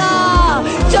神啊，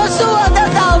就是我的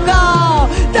祷告，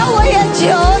但我也求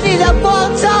你的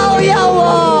光照耀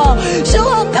我，使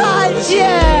我看见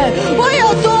我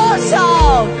有多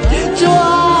少，主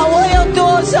啊，我有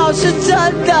多少是真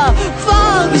的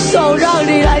放手让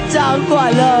你来掌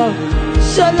管了。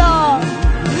神啊，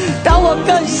当我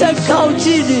更深靠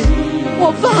近你，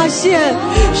我发现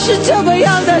是这么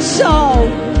样的少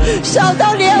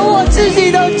到连我自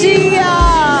己都惊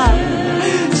讶，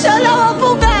少到我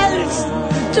不敢，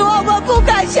主，我们不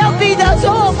敢向彼得说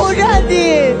我不认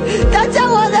你，但在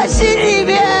我的心里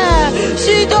面，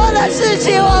许多的事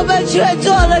情我们却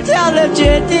做了这样的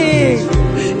决定，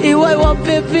因为我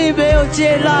并没有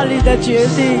接纳你的决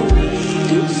定。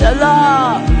神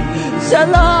啊，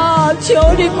神啊，求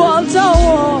你光照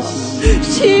我，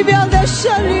奇妙的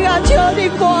圣灵啊，求你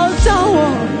光照我，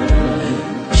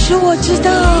使我知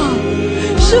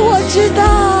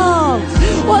道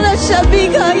我的生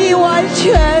命可以完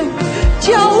全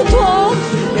交托，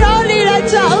让你来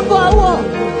掌管我，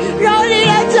让你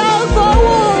来掌管我，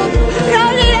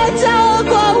让你来掌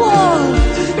管我，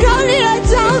让你来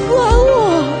掌管我。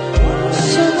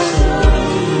神啊，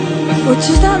我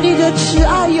知道你的慈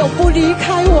爱永不离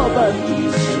开我们，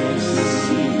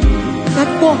来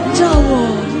光照我，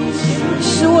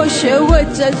使我学会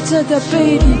真正的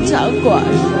被你掌管。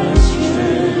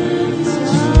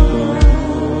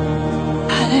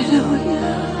哈利路亚。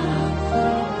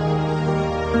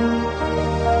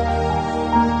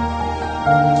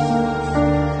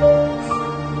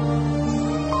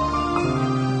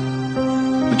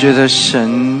我觉得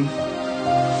神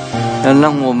要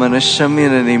让我们的生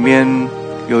命的里面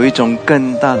有一种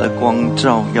更大的光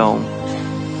照耀，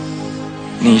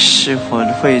你是否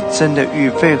会真的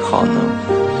预备好呢？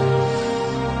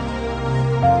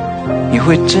你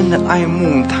会真的爱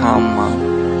慕他吗？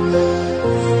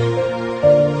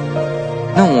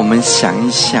让我们想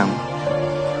一想，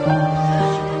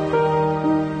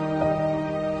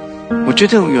我觉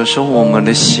得有时候我们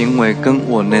的行为跟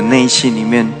我的内心里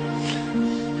面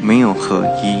没有合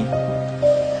一。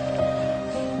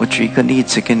我举一个例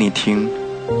子给你听，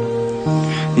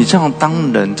你知道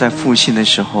当人在复兴的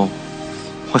时候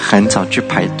会很早去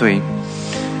排队，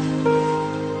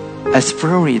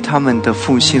 Asbury 他们的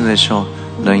复兴的时候，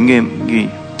人愿意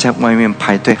在外面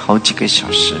排队好几个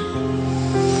小时，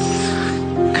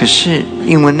可是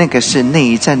因为那个是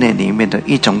内在那里面的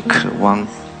一种渴望，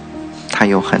他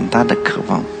有很大的渴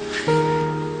望。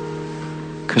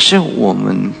可是我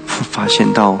们发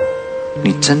现到，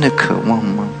你真的渴望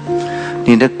吗？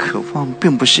你的渴望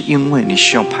并不是因为你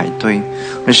需要排队，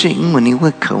而是因为你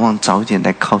会渴望早一点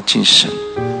来靠近神，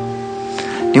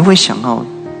你会想要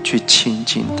去亲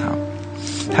近他。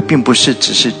他并不是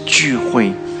只是聚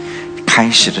会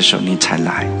开始的时候你才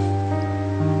来，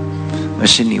而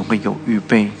是你会有预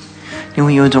备，你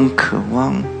会有一种渴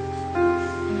望，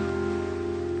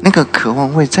那个渴望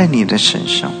会在你的身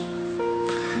上，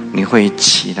你会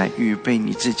起来预备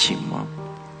你自己吗？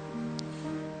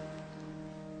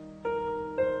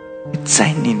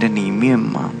在你的里面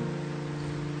吗？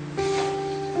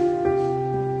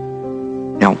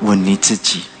要问你自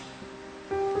己。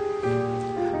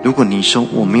如果你说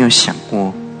我没有想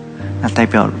过，那代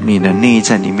表你的内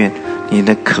在里面，你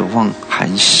的渴望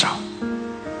很少，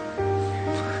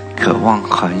渴望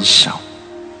很少，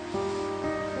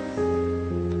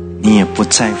你也不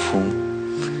在乎，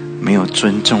没有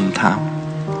尊重他。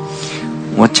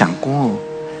我讲过，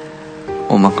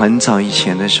我们很早以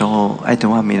前的时候，爱德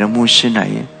华米勒牧师来，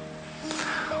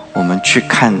我们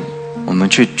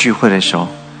去聚会的时候，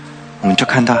我们就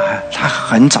看到他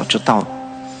很早就到了。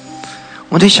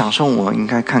我在想说，我应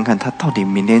该看看他到底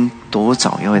明天多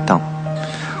早要会到，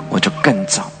我就更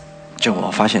早，结果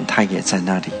我发现他也在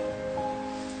那里，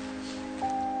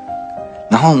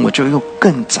然后我就又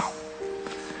更早，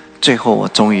最后我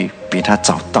终于比他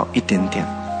早到一点点。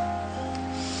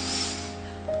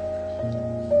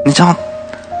你知道，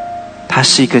他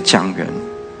是一个讲人，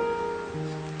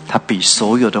他比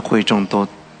所有的会众都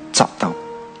早到，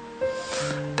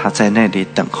他在那里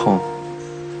等候。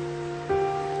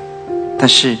但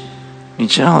是你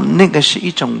知道，那个是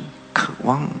一种渴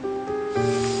望，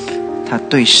他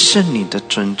对圣灵的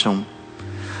尊重，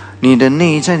你的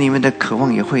内在里面的渴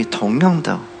望也会同样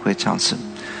的会这样子。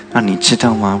那你知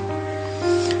道吗？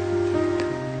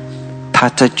他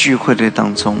在聚会的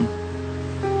当中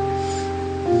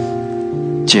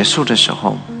结束的时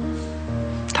候，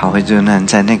他会仍然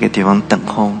在那个地方等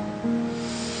候，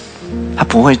他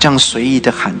不会这样随意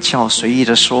的喊叫，随意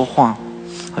的说话，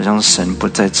好像神不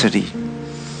在这里。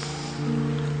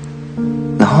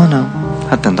然后呢，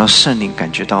他等到圣灵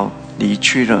感觉到离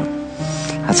去了，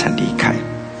他才离开。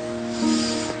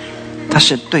他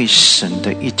是对神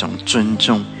的一种尊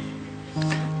重，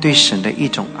对神的一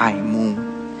种爱慕。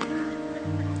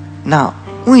那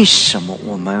为什么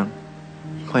我们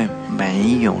会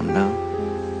没有呢？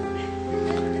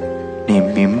你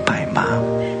明白吗？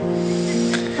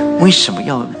为什么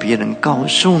要别人告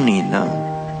诉你呢？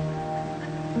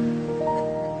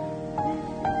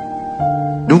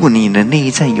果你的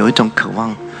内在有一种渴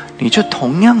望，你就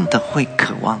同样的会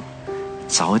渴望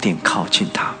早点靠近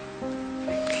他，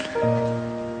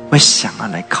会想要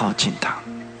来靠近他。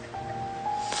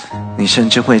你甚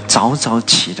至会早早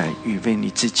起来预备你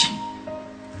自己，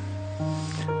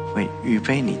会预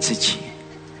备你自己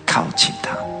靠近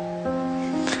他。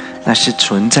那是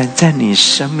存在在你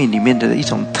生命里面的一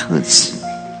种特质。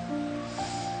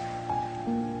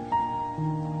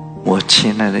我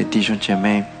亲爱的弟兄姐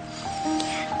妹，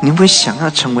你会想要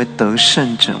成为得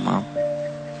胜者吗？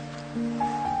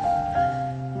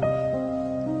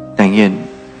但愿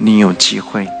你有机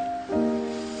会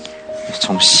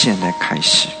从现在开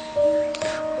始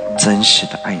真实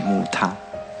的爱慕他。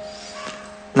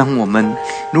让我们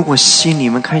如果心里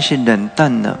面开始冷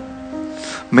淡了，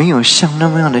没有像那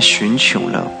么样的寻求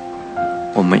了，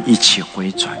我们一起回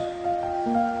转。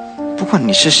不管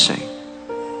你是谁，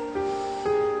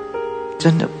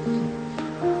真的，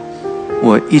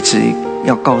我一直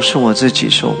要告诉我自己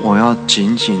说，我要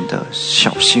紧紧的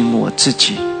小心我自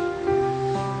己，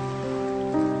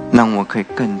让我可以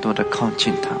更多的靠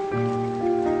近他。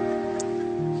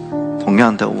同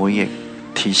样的，我也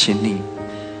提醒你，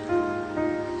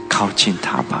靠近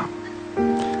他吧。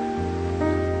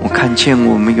我看见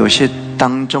我们有些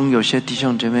当中有些弟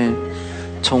兄姐妹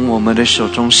从我们的手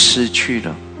中失去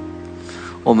了，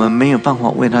我们没有办法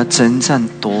为他征战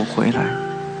夺回来。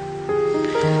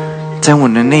在我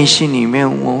的内心里面，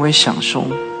我会想说，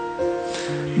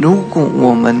如果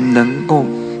我们能够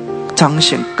彰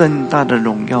显更大的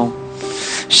荣耀，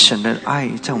神的爱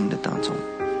在我们的当中，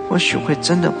或许会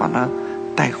真的把它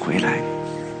带回来。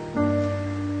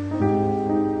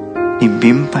你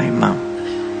明白吗？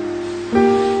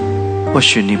或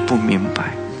许你不明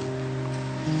白，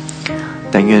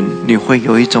但愿你会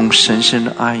有一种神圣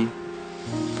的爱，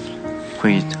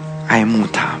会爱慕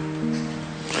他，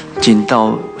进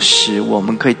到使我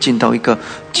们可以进到一个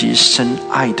极深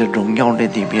爱的荣耀的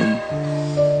里面。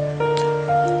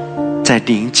在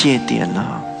临界点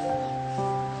了，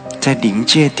在临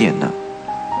界点了，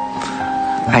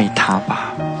爱他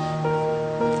吧，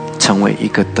成为一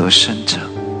个得胜者。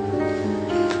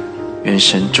愿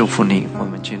神祝福你。我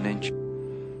们今天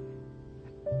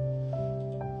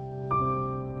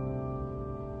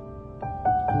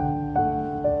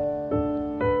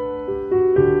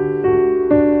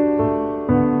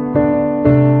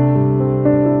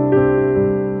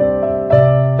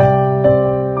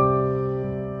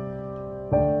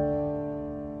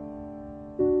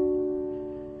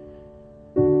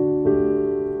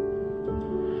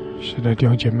是的，弟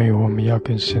兄姐妹，我们要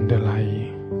更深的来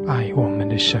爱我们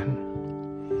的神，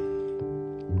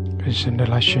更深的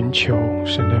来寻求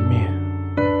神的面，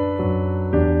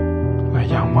来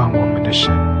仰望我们的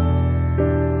神。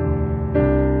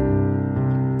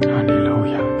哈利路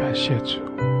亚，感谢主。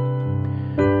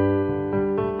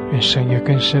愿神也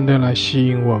更深的来吸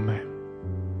引我们，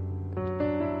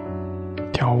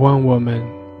眺望我们，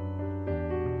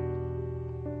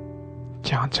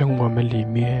加增我们里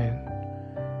面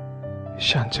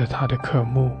向着他的渴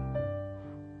慕，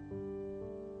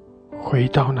回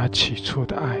到那起初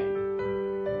的爱，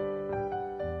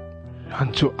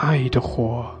让主爱的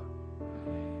火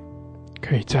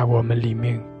可以在我们里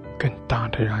面更大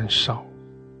的燃烧。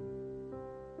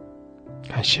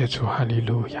感谢主，哈利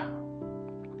路亚，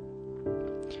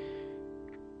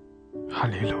哈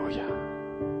利路亚。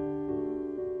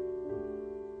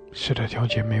是的，弟兄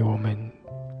姐妹，我们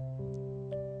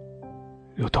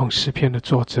如同诗篇的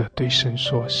作者对神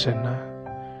说，神啊，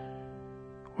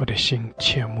我的心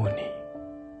切慕你，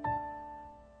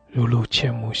如鹿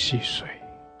切慕溪水，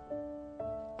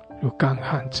如干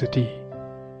旱之地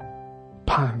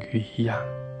盼雨一样。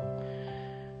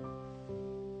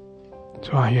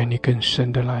主啊，愿你更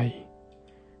深的来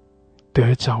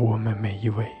得着我们每一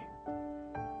位。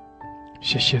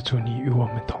谢谢主，你与我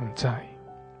们同在。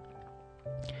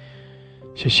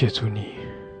谢谢主，你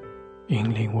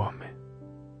引领我们。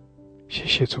谢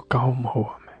谢主高摩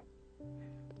我们。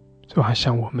主啊，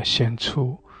向我们显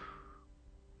出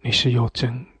你是又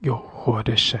真又活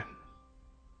的神。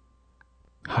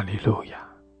哈利路亚，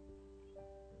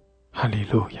哈利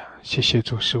路亚。谢谢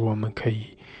主，使我们可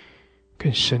以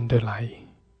更深的来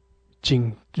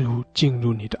进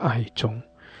入你的爱中，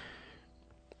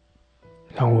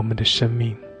让我们的生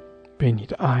命被你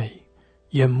的爱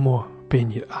淹没，被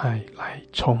你的爱来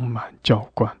充满浇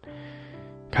灌。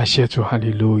感谢主，哈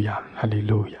利路亚，哈利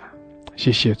路亚。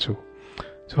谢谢主，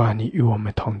主啊，你与我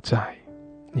们同在，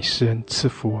你施恩赐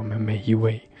福我们每一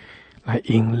位，来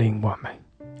引领我们。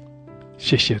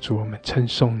谢谢主，我们称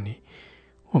颂你，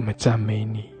我们赞美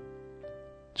你，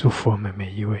祝福我们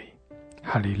每一位。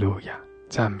哈利路亚，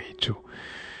赞美主。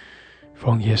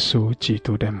奉耶稣基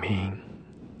督的名，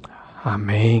阿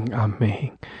们，阿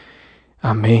们，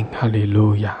阿们，哈利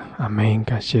路亚，阿们，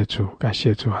感谢主，感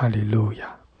谢主，哈利路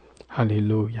亚，哈利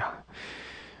路亚，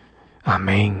阿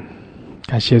们，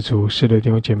感谢主。是的，弟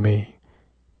兄姐妹，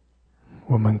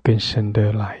我们更深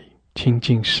的来亲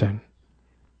近神，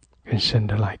更深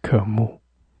的来渴慕，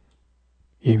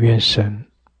也愿神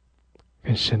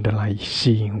更深的来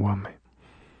吸引我们，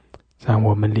让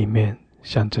我们里面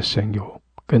向着神有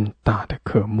更大的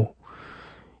渴慕，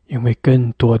因为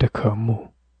更多的渴慕，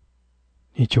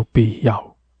你就必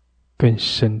要更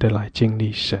深的来经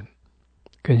历神，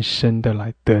更深的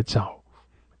来得着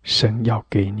神要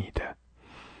给你的。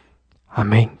阿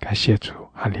们，感谢主，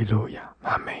哈利路亚，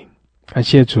阿们，感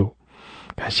谢主，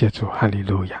感谢主，哈利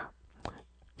路亚。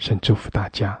神祝福大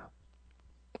家，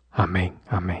阿们，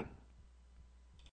阿们。